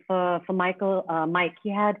for Mike, he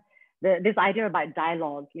had this idea about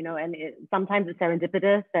dialogue, and sometimes it's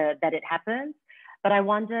serendipitous that it happens. But I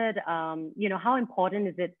wondered, how important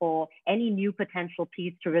is it for any new potential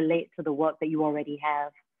piece to relate to the work that you already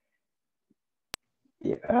have?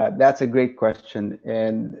 Yeah, that's a great question,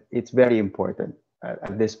 and it's very important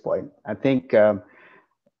at this point. I think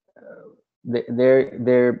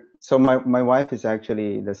so my wife is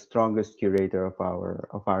actually the strongest curator of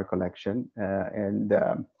our collection, and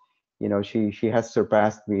she has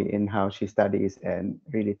surpassed me in how she studies and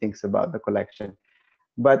really thinks about the collection.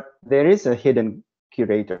 But there is a hidden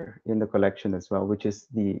curator in the collection as well, which is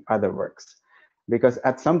the other works, because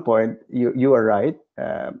at some point you are right,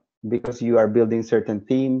 because you are building certain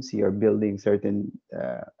themes, you are building certain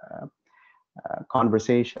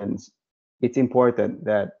conversations. It's important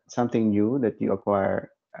that something new that you acquire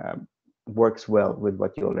works well with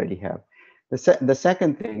what you already have. The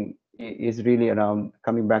second thing is really around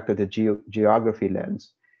coming back to the geography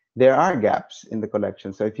lens. There are gaps in the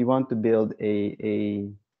collection. So if you want to build a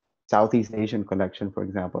Southeast Asian collection, for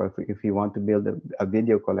example, or if you want to build a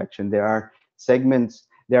video collection, there are segments,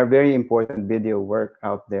 there are very important video work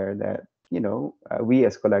out there that, we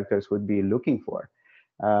as collectors would be looking for.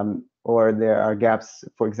 Or there are gaps,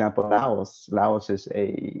 for example, Laos. Laos is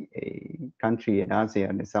a country in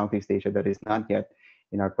ASEAN, in Southeast Asia, that is not yet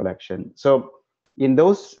in our collection. So in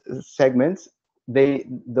those segments,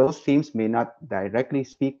 those themes may not directly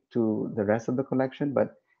speak to the rest of the collection,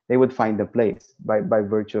 but they would find a place by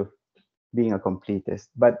virtue of being a completist.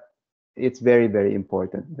 But it's very, very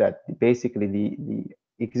important that basically the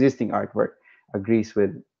existing artwork agrees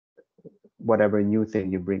with whatever new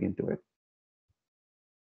thing you bring into it.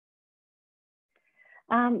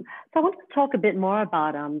 So I want to talk a bit more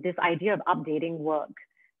about this idea of updating work,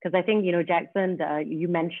 because I think, Jackson, you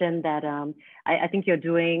mentioned that I think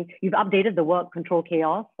you've updated the work Control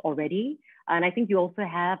Chaos already. And I think you also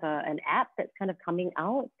have an app that's kind of coming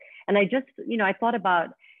out. And I just, I thought about,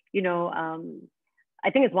 I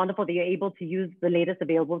think it's wonderful that you're able to use the latest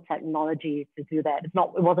available technology to do that. It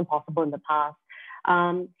wasn't possible in the past.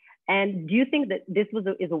 And do you think that this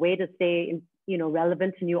is a way to stay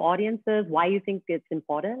relevant to new audiences? Why you think it's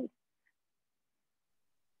important?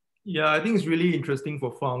 Yeah, I think it's really interesting for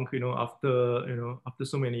PHUNK, after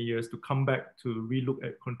so many years, to come back to relook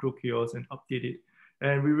at Control Chaos and update it.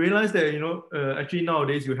 And we realized that, actually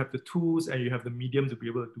nowadays you have the tools and you have the medium to be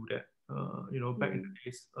able to do that. Back in the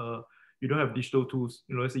days, you don't have digital tools.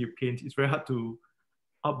 Let's say you paint, it's very hard to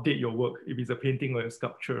update your work if it's a painting or a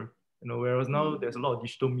sculpture. Whereas now there's a lot of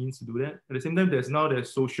digital means to do that. At the same time,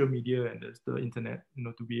 there's social media and there's the internet,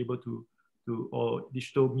 to be able to or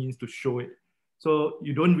digital means to show it. So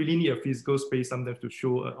you don't really need a physical space sometimes to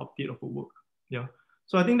show an update of a work. Yeah.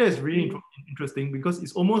 So I think that's really interesting, because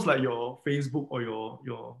it's almost like your Facebook or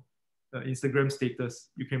your Instagram status.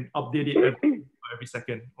 You can update it every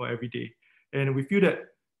second or every day. And we feel that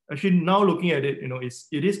actually now looking at it,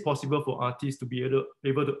 it is possible for artists to be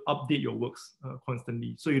able to update your works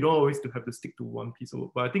constantly. So you don't always have to stick to one piece of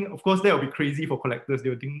work. But I think, of course, that will be crazy for collectors.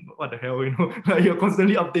 They'll think, what the hell, you're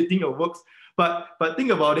constantly updating your works. But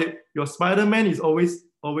think about it, your Spider-Man is always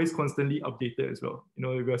constantly updated as well.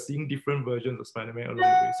 We are seeing different versions of Spider-Man along the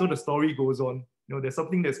way. So the story goes on. There's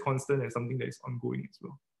something that's constant and something that is ongoing as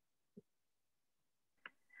well.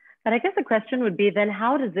 But I guess the question would be then,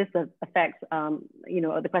 how does this affect,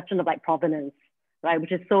 the question of like provenance, right?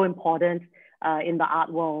 Which is so important in the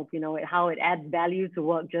art world, how it adds value to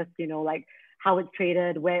work, just, like how it's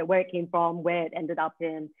traded, where it came from, where it ended up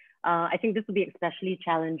in. I think this will be especially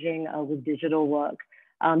challenging with digital work.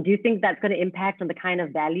 Do you think that's going to impact on the kind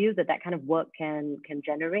of value that kind of work can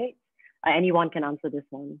generate? Anyone can answer this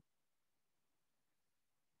one.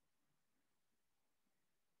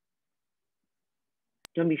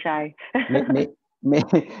 Don't be shy.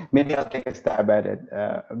 Maybe I'll take a stab at it,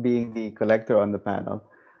 being the collector on the panel.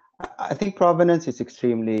 I think provenance is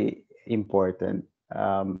extremely important.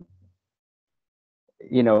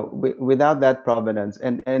 Without that provenance,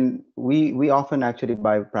 and we often actually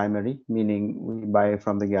buy primary, meaning we buy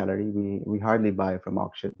from the gallery. We hardly buy from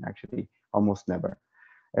auction, actually, almost never.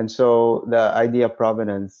 And so the idea of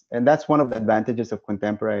provenance, and that's one of the advantages of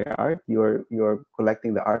contemporary art. You're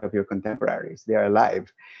collecting the art of your contemporaries. They are alive,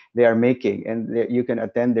 they are making, and you can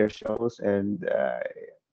attend their shows. And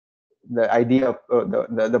the idea of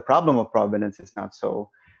the problem of provenance is not so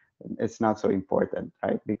important,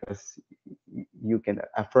 right? Because you can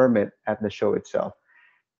affirm it at the show itself.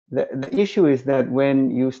 The issue is that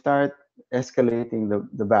when you start escalating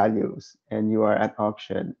the values and you are at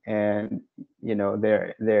auction, and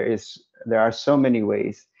there are so many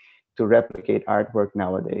ways to replicate artwork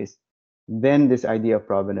nowadays, then this idea of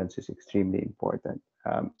provenance is extremely important.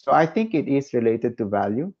 So I think it is related to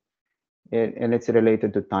value, and it's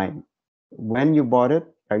related to time. When you bought it,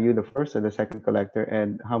 are you the first or the second collector,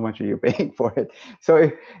 and how much are you paying for it?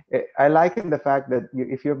 So I liken the fact that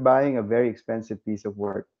if you're buying a very expensive piece of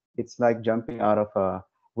work, it's like jumping out of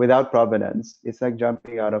without provenance. It's like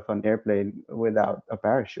jumping out of an airplane without a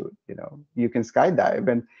parachute. You can skydive,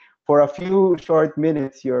 and for a few short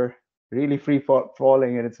minutes, you're really free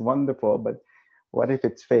falling, and it's wonderful. But what if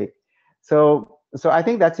it's fake? So I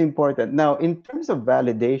think that's important. Now, in terms of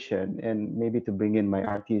validation, and maybe to bring in my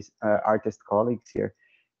artist colleagues here,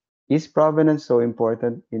 is provenance so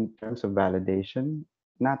important in terms of validation?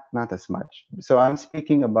 Not as much. So I'm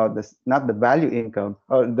speaking about this, not the value income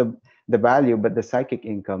or the value, but the psychic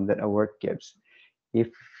income that a work gives. If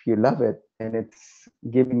you love it and it's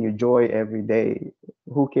giving you joy every day,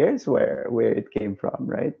 who cares where it came from,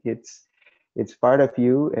 right? It's part of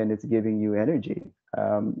you, and it's giving you energy.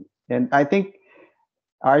 And I think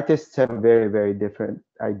artists have a very, very different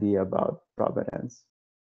idea about provenance.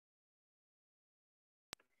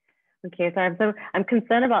 Okay, so I'm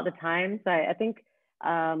concerned about the time. So I think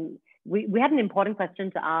we had an important question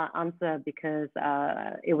to answer, because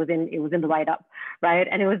it was in the write-up, right?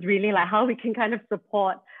 And it was really like how we can kind of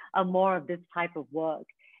support more of this type of work.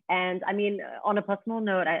 And I mean, on a personal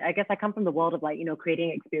note, I guess I come from the world of creating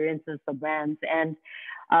experiences for brands, and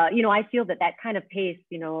I feel that kind of pace,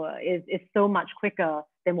 is so much quicker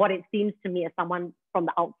than what it seems to me as someone from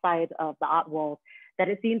the outside of the art world. That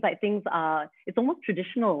it seems like things it's almost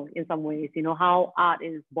traditional in some ways, how art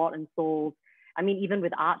is bought and sold. I mean, even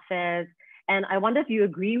with art fairs. And I wonder if you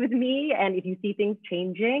agree with me, and if you see things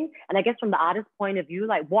changing. And I guess from the artist's point of view,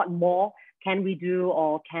 like what more can we do,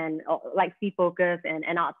 or like SEA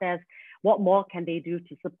and art fairs, what more can they do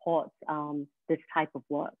to support this type of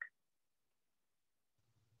work?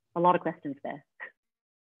 A lot of questions there.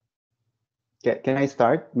 Can I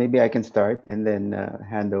start? Maybe I can start and then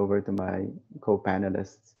hand over to my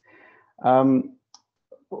co-panelists.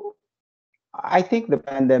 I think the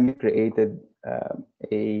pandemic created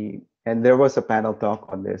and there was a panel talk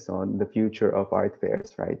on this, on the future of art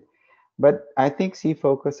fairs, right? But I think SEA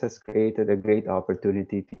has created a great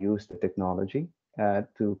opportunity to use the technology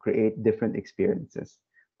to create different experiences.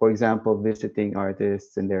 For example, visiting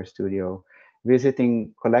artists in their studio,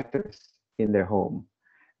 visiting collectors in their home.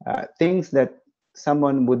 Things that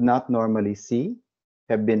someone would not normally see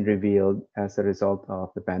have been revealed as a result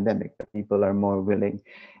of the pandemic. People are more willing.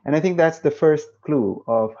 And I think that's the first clue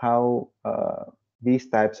of how these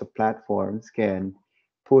types of platforms can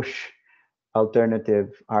push alternative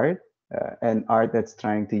art and art that's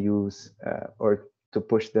trying to use or to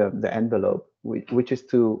push the envelope, which is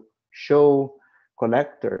to show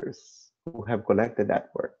collectors who have collected that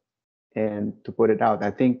work and to put it out.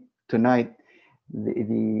 I think tonight,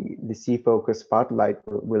 the C focus spotlight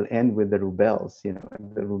will end with the Rubels. You know,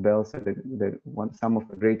 the Rubels are some of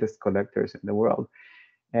the greatest collectors in the world,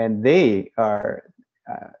 and they are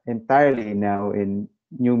entirely now in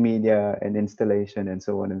new media and installation and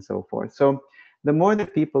so on and so forth. So the more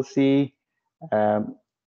that people see um,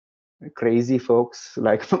 crazy folks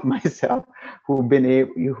like myself who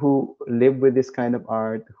live with this kind of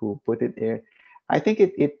art, who put it there, I think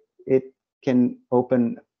it can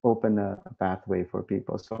open a pathway for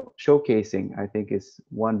people. So showcasing, I think, is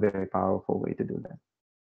one very powerful way to do that.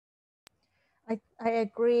 I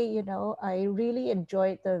agree. You know, I really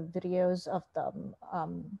enjoyed the videos of the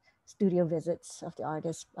studio visits of the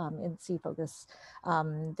artists in C Focus,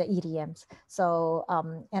 the EDMs. So,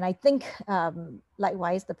 and I think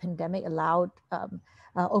likewise, the pandemic allowed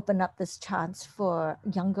open up this chance for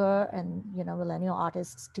younger and, you know, millennial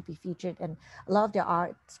artists to be featured, and a lot of their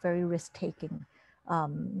art is very risk taking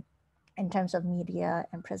in terms of media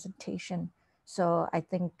and presentation. So I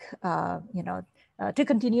think, you know, to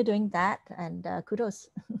continue doing that, and kudos.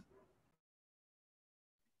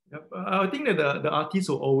 Yep. I think that the artists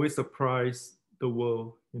will always surprise the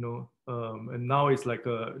world, you know. And now it's like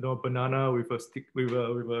a, you know, banana with a stick with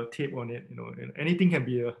a tape on it, you know, and anything can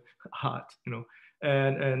be a art, you know.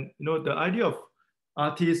 And you know, the idea of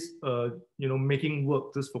artists you know, making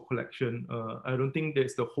work just for collection, I don't think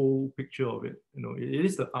that's the whole picture of it. You know, it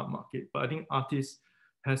is the art market, but I think artists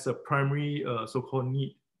has a primary so-called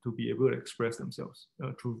need to be able to express themselves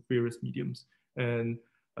through various mediums. And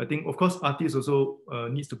I think, of course, artists also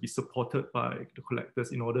needs to be supported by the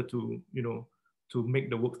collectors in order to, you know, to make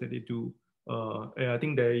the works that they do. And I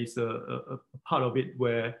think there is a part of it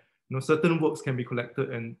where, you know, certain works can be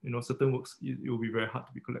collected, and, you know, certain works it will be very hard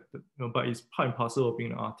to be collected. You know, but it's part and parcel of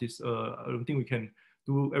being an artist. I don't think we can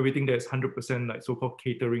do everything that's 100% like so-called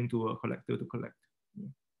catering to a collector to collect. Yeah.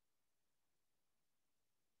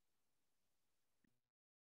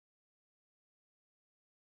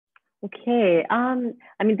 Okay.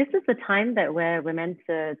 I mean, this is the time that we're meant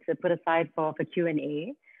to put aside for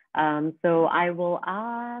Q&A. So I will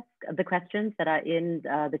ask the questions that are in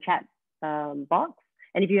the chat box.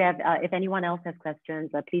 And if anyone else has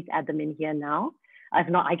questions, please add them in here now. If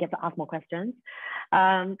not, I get to ask more questions.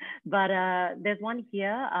 But there's one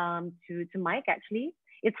here to Mike, actually.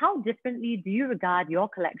 Is how differently do you regard your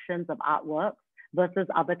collections of artworks versus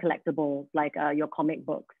other collectibles, like your comic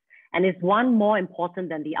books? And is one more important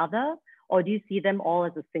than the other, or do you see them all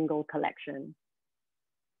as a single collection?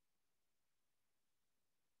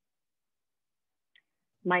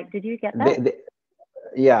 Mike, did you get that?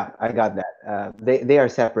 Yeah, I got that. They are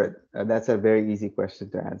separate. That's a very easy question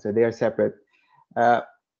to answer. They are separate.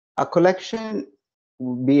 A collection,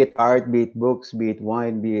 be it art, be it books, be it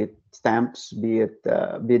wine, be it stamps, be it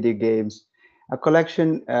video games, a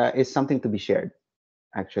collection is something to be shared.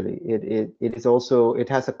 Actually, it is also, it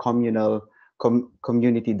has a communal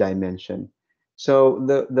community dimension. So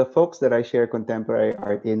the folks that I share contemporary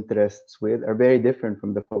art interests with are very different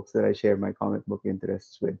from the folks that I share my comic book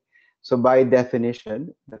interests with. So by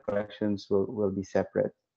definition, the collections will be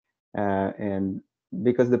separate, and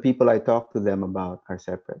because the people I talk to them about are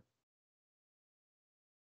separate.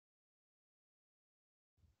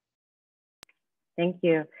 Thank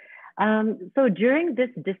you. So during this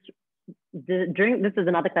this is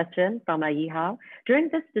another question from Yihao. During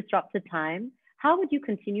this disrupted time, how would you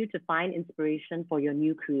continue to find inspiration for your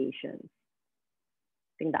new creations?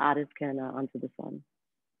 I think the artist can answer this one.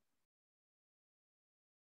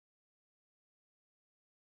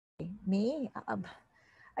 Me,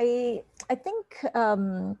 I think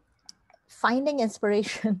finding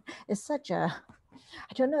inspiration is such a,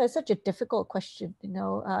 I don't know, it's such a difficult question. You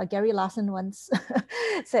know, Gary Larson once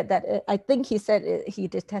said that, I think he said he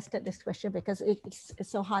detested this question because it's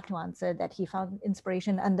so hard to answer, that he found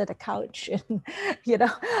inspiration under the couch and, you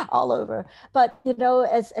know, all over. But, you know,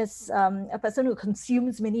 as a person who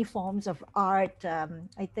consumes many forms of art,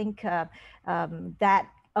 I think that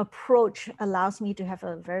approach allows me to have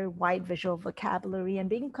a very wide visual vocabulary, and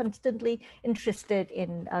being constantly interested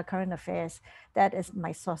in current affairs. That is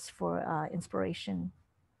my source for inspiration.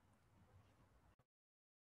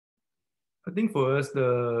 I think for us,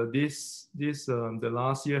 the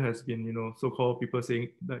last year has been, you know, so-called people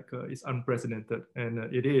saying like it's unprecedented, and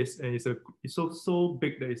it is, and it's so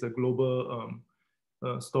big that it's a global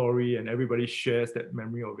story, and everybody shares that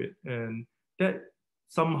memory of it, and that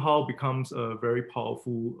somehow becomes a very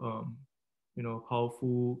powerful, you know,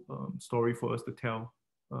 story for us to tell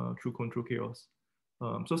through Control Chaos.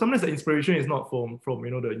 So sometimes the inspiration is not from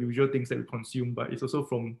you know, the usual things that we consume, but it's also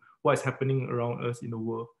from what is happening around us in the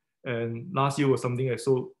world. And last year was something that's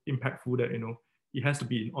so impactful that, you know, it has to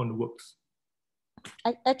be on the works.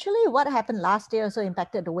 Actually, what happened last year also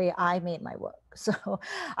impacted the way I made my work. So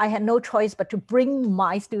I had no choice but to bring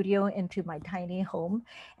my studio into my tiny home.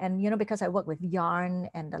 And, because I work with yarn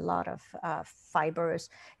and a lot of fibers,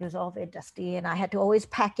 it was all very dusty. And I had to always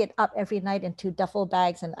pack it up every night into duffel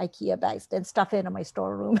bags and IKEA bags, then stuff it in my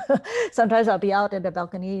storeroom. Sometimes I'll be out in the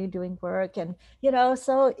balcony doing work. And,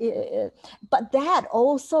 but that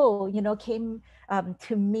also, came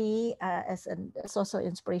to me as a source of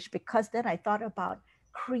inspiration, because then I thought about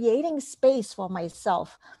creating space for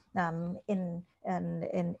myself in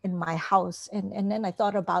my house, and then I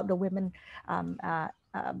thought about the women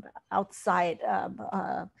outside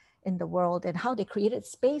in the world and how they created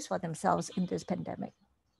space for themselves in this pandemic.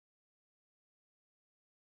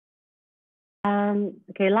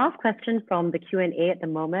 Okay, last question from the Q&A at the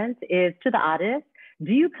moment is to the artist.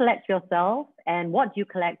 Do you collect yourself, and what do you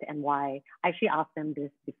collect and why? I actually asked them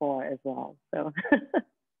this before as well. So.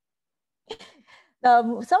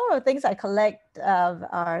 Some of the things I collect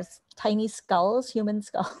are tiny skulls, human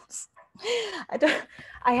skulls.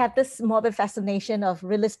 I have this morbid fascination of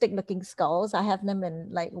realistic looking skulls. I have them in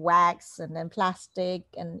like wax and then plastic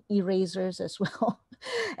and erasers as well.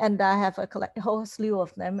 And I have a whole slew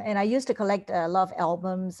of them. And I used to collect a lot of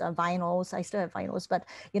albums, vinyls. I still have vinyls, but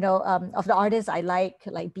of the artists I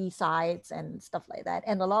like B-sides and stuff like that.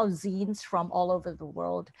 And a lot of zines from all over the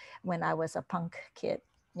world when I was a punk kid.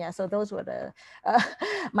 Yeah, so those were the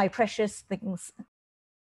my precious things.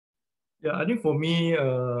 Yeah, I think for me,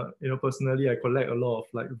 personally, I collect a lot of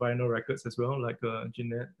like vinyl records as well, like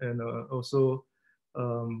Ginette, and also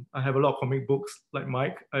I have a lot of comic books like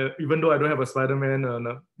Mike. Even though I don't have a Spider-Man,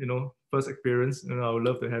 first experience, I would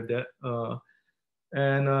love to have that.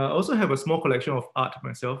 And I also have a small collection of art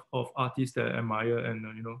myself, of artists that I admire and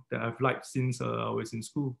that I've liked since I was in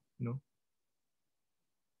school.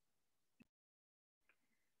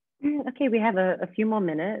 Okay, we have a few more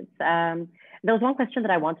minutes. There was one question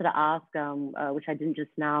that I wanted to ask, which I didn't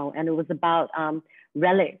just now, and it was about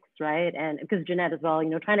relics, right? And because Ginette as well,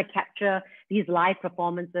 trying to capture these live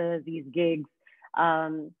performances, these gigs,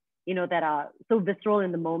 that are so visceral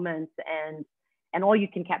in the moment, and all you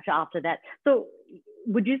can capture after that. So,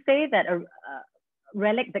 would you say that a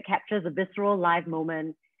relic that captures a visceral live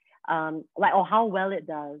moment, or how well it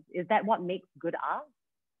does, is that what makes good art?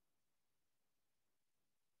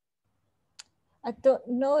 I don't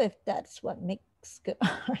know if that's what makes good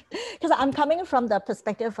art, because I'm coming from the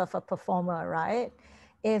perspective of a performer, right?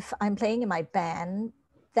 If I'm playing in my band,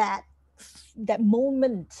 that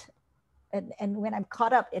moment, and when I'm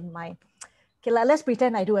caught up in my, okay, let's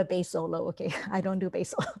pretend I do a bass solo. Okay, I don't do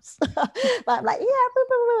bass solos, but I'm like,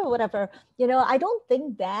 yeah, whatever. I don't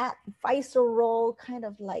think that visceral kind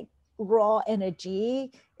of like raw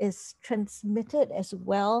energy is transmitted as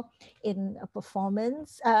well in a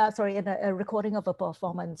performance, in a recording of a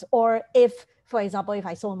performance. Or if, for example, if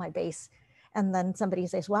I sold my bass and then somebody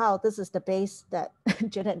says, wow, this is the bass that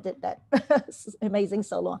Ginette did that amazing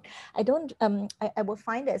solo on. I will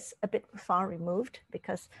find it's a bit far removed,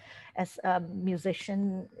 because as a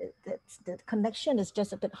musician, the connection is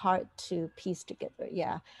just a bit hard to piece together.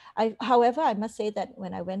 Yeah. However, I must say that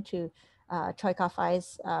when I went to Choi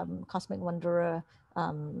Ka-Fai's Cosmic Wanderer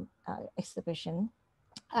exhibition,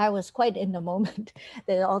 I was quite in the moment.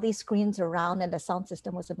 There are all these screens around and the sound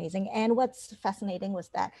system was amazing. And what's fascinating was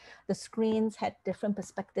that the screens had different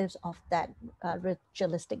perspectives of that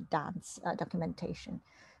ritualistic dance documentation.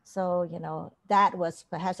 So, that was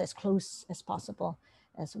perhaps as close as possible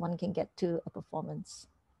as one can get to a performance.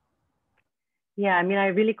 Yeah, I mean, I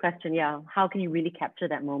really question, how can you really capture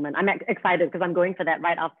that moment? I'm excited because I'm going for that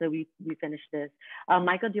right after we finish this. Michael,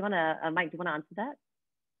 Mike, do you want to answer that?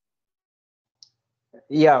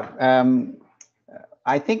 Yeah,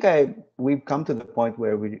 I think we've come to the point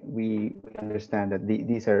where we understand that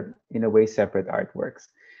these are in a way separate artworks,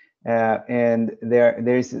 and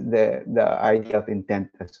there's the idea of intent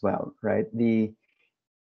as well, right?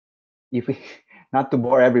 If we not to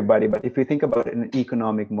bore everybody, but if you think about an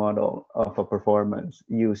economic model of a performance,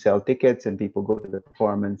 you sell tickets and people go to the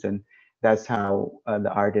performance, and that's how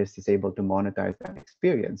the artist is able to monetize that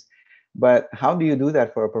experience. But how do you do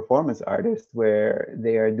that for a performance artist where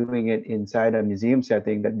they are doing it inside a museum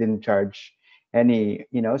setting that didn't charge any,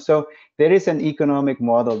 so there is an economic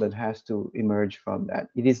model that has to emerge from that.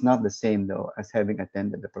 It is not the same though as having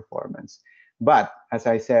attended the performance. But as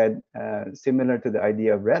I said, similar to the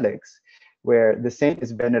idea of relics, where the saint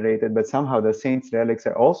is venerated, but somehow the saint's relics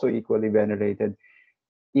are also equally venerated,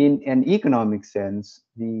 in an economic sense,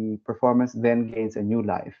 the performance then gains a new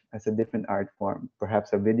life as a different art form,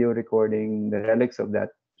 perhaps a video recording, the relics of that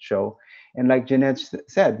show. And like Ginette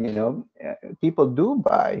said, people do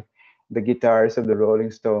buy the guitars of the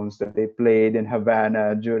Rolling Stones that they played in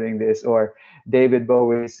Havana during this, or David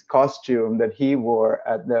Bowie's costume that he wore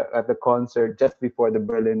at the concert just before the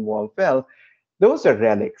Berlin Wall fell. Those are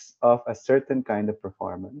relics of a certain kind of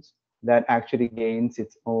performance that actually gains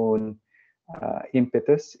its own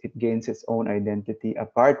impetus. It gains its own identity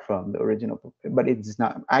apart from the original. But it's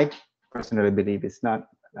not, I personally believe it's not,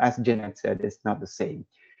 as Ginette said, it's not the same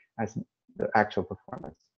as the actual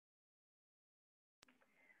performance.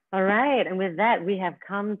 All right, and with that, we have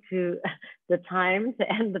come to the time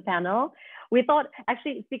to end the panel. We thought,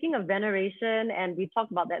 actually, speaking of veneration, and we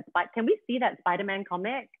talked about that, can we see that Spider-Man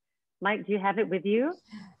comic? Mike, do you have it with you?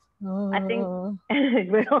 I think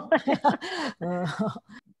it will.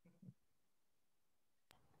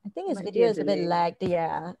 I think his video is a bit lagged,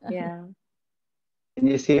 yeah. Yeah. Can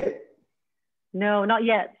you see it? No, not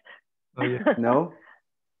yet. Oh, yeah. No?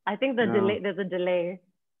 I think there's a delay.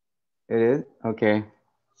 It is? Okay.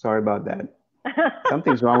 Sorry about that.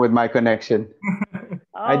 Something's wrong with my connection.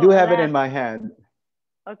 I do have it in my hand.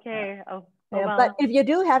 Okay. Oh, yeah, well. But if you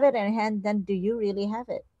do have it in hand, then do you really have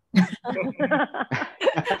it?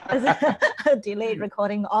 A delayed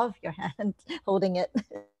recording of your hand holding it.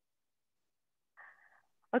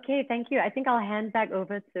 Okay, thank you. I think I'll hand back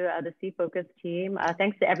over to the SEA-Focus team.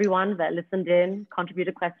 Thanks to everyone that listened in,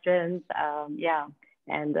 contributed questions,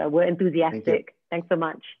 and were enthusiastic. Thanks so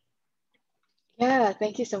much. Yeah,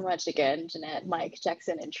 thank you so much again, Ginette, Mike,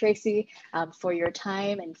 Jackson, and Tracy, for your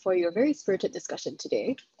time and for your very spirited discussion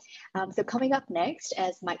today. So coming up next,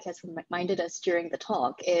 as Mike has reminded us during the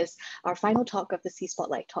talk, is our final talk of the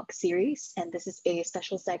SEAspotlight talk series. And this is a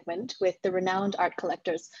special segment with the renowned art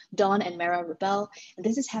collectors, Dawn and Mara Rebel. And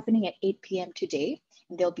this is happening at 8 p.m. today.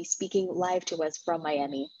 And they'll be speaking live to us from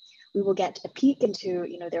Miami. We will get a peek into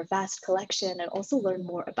their vast collection and also learn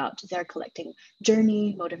more about their collecting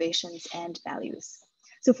journey, motivations, and values.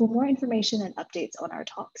 So for more information and updates on our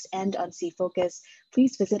talks and on SEA-Focus,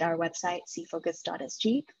 please visit our website,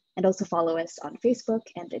 seafocus.sg, and also follow us on Facebook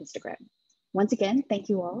and Instagram. Once again, thank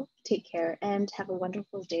you all, take care, and have a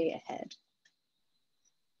wonderful day ahead.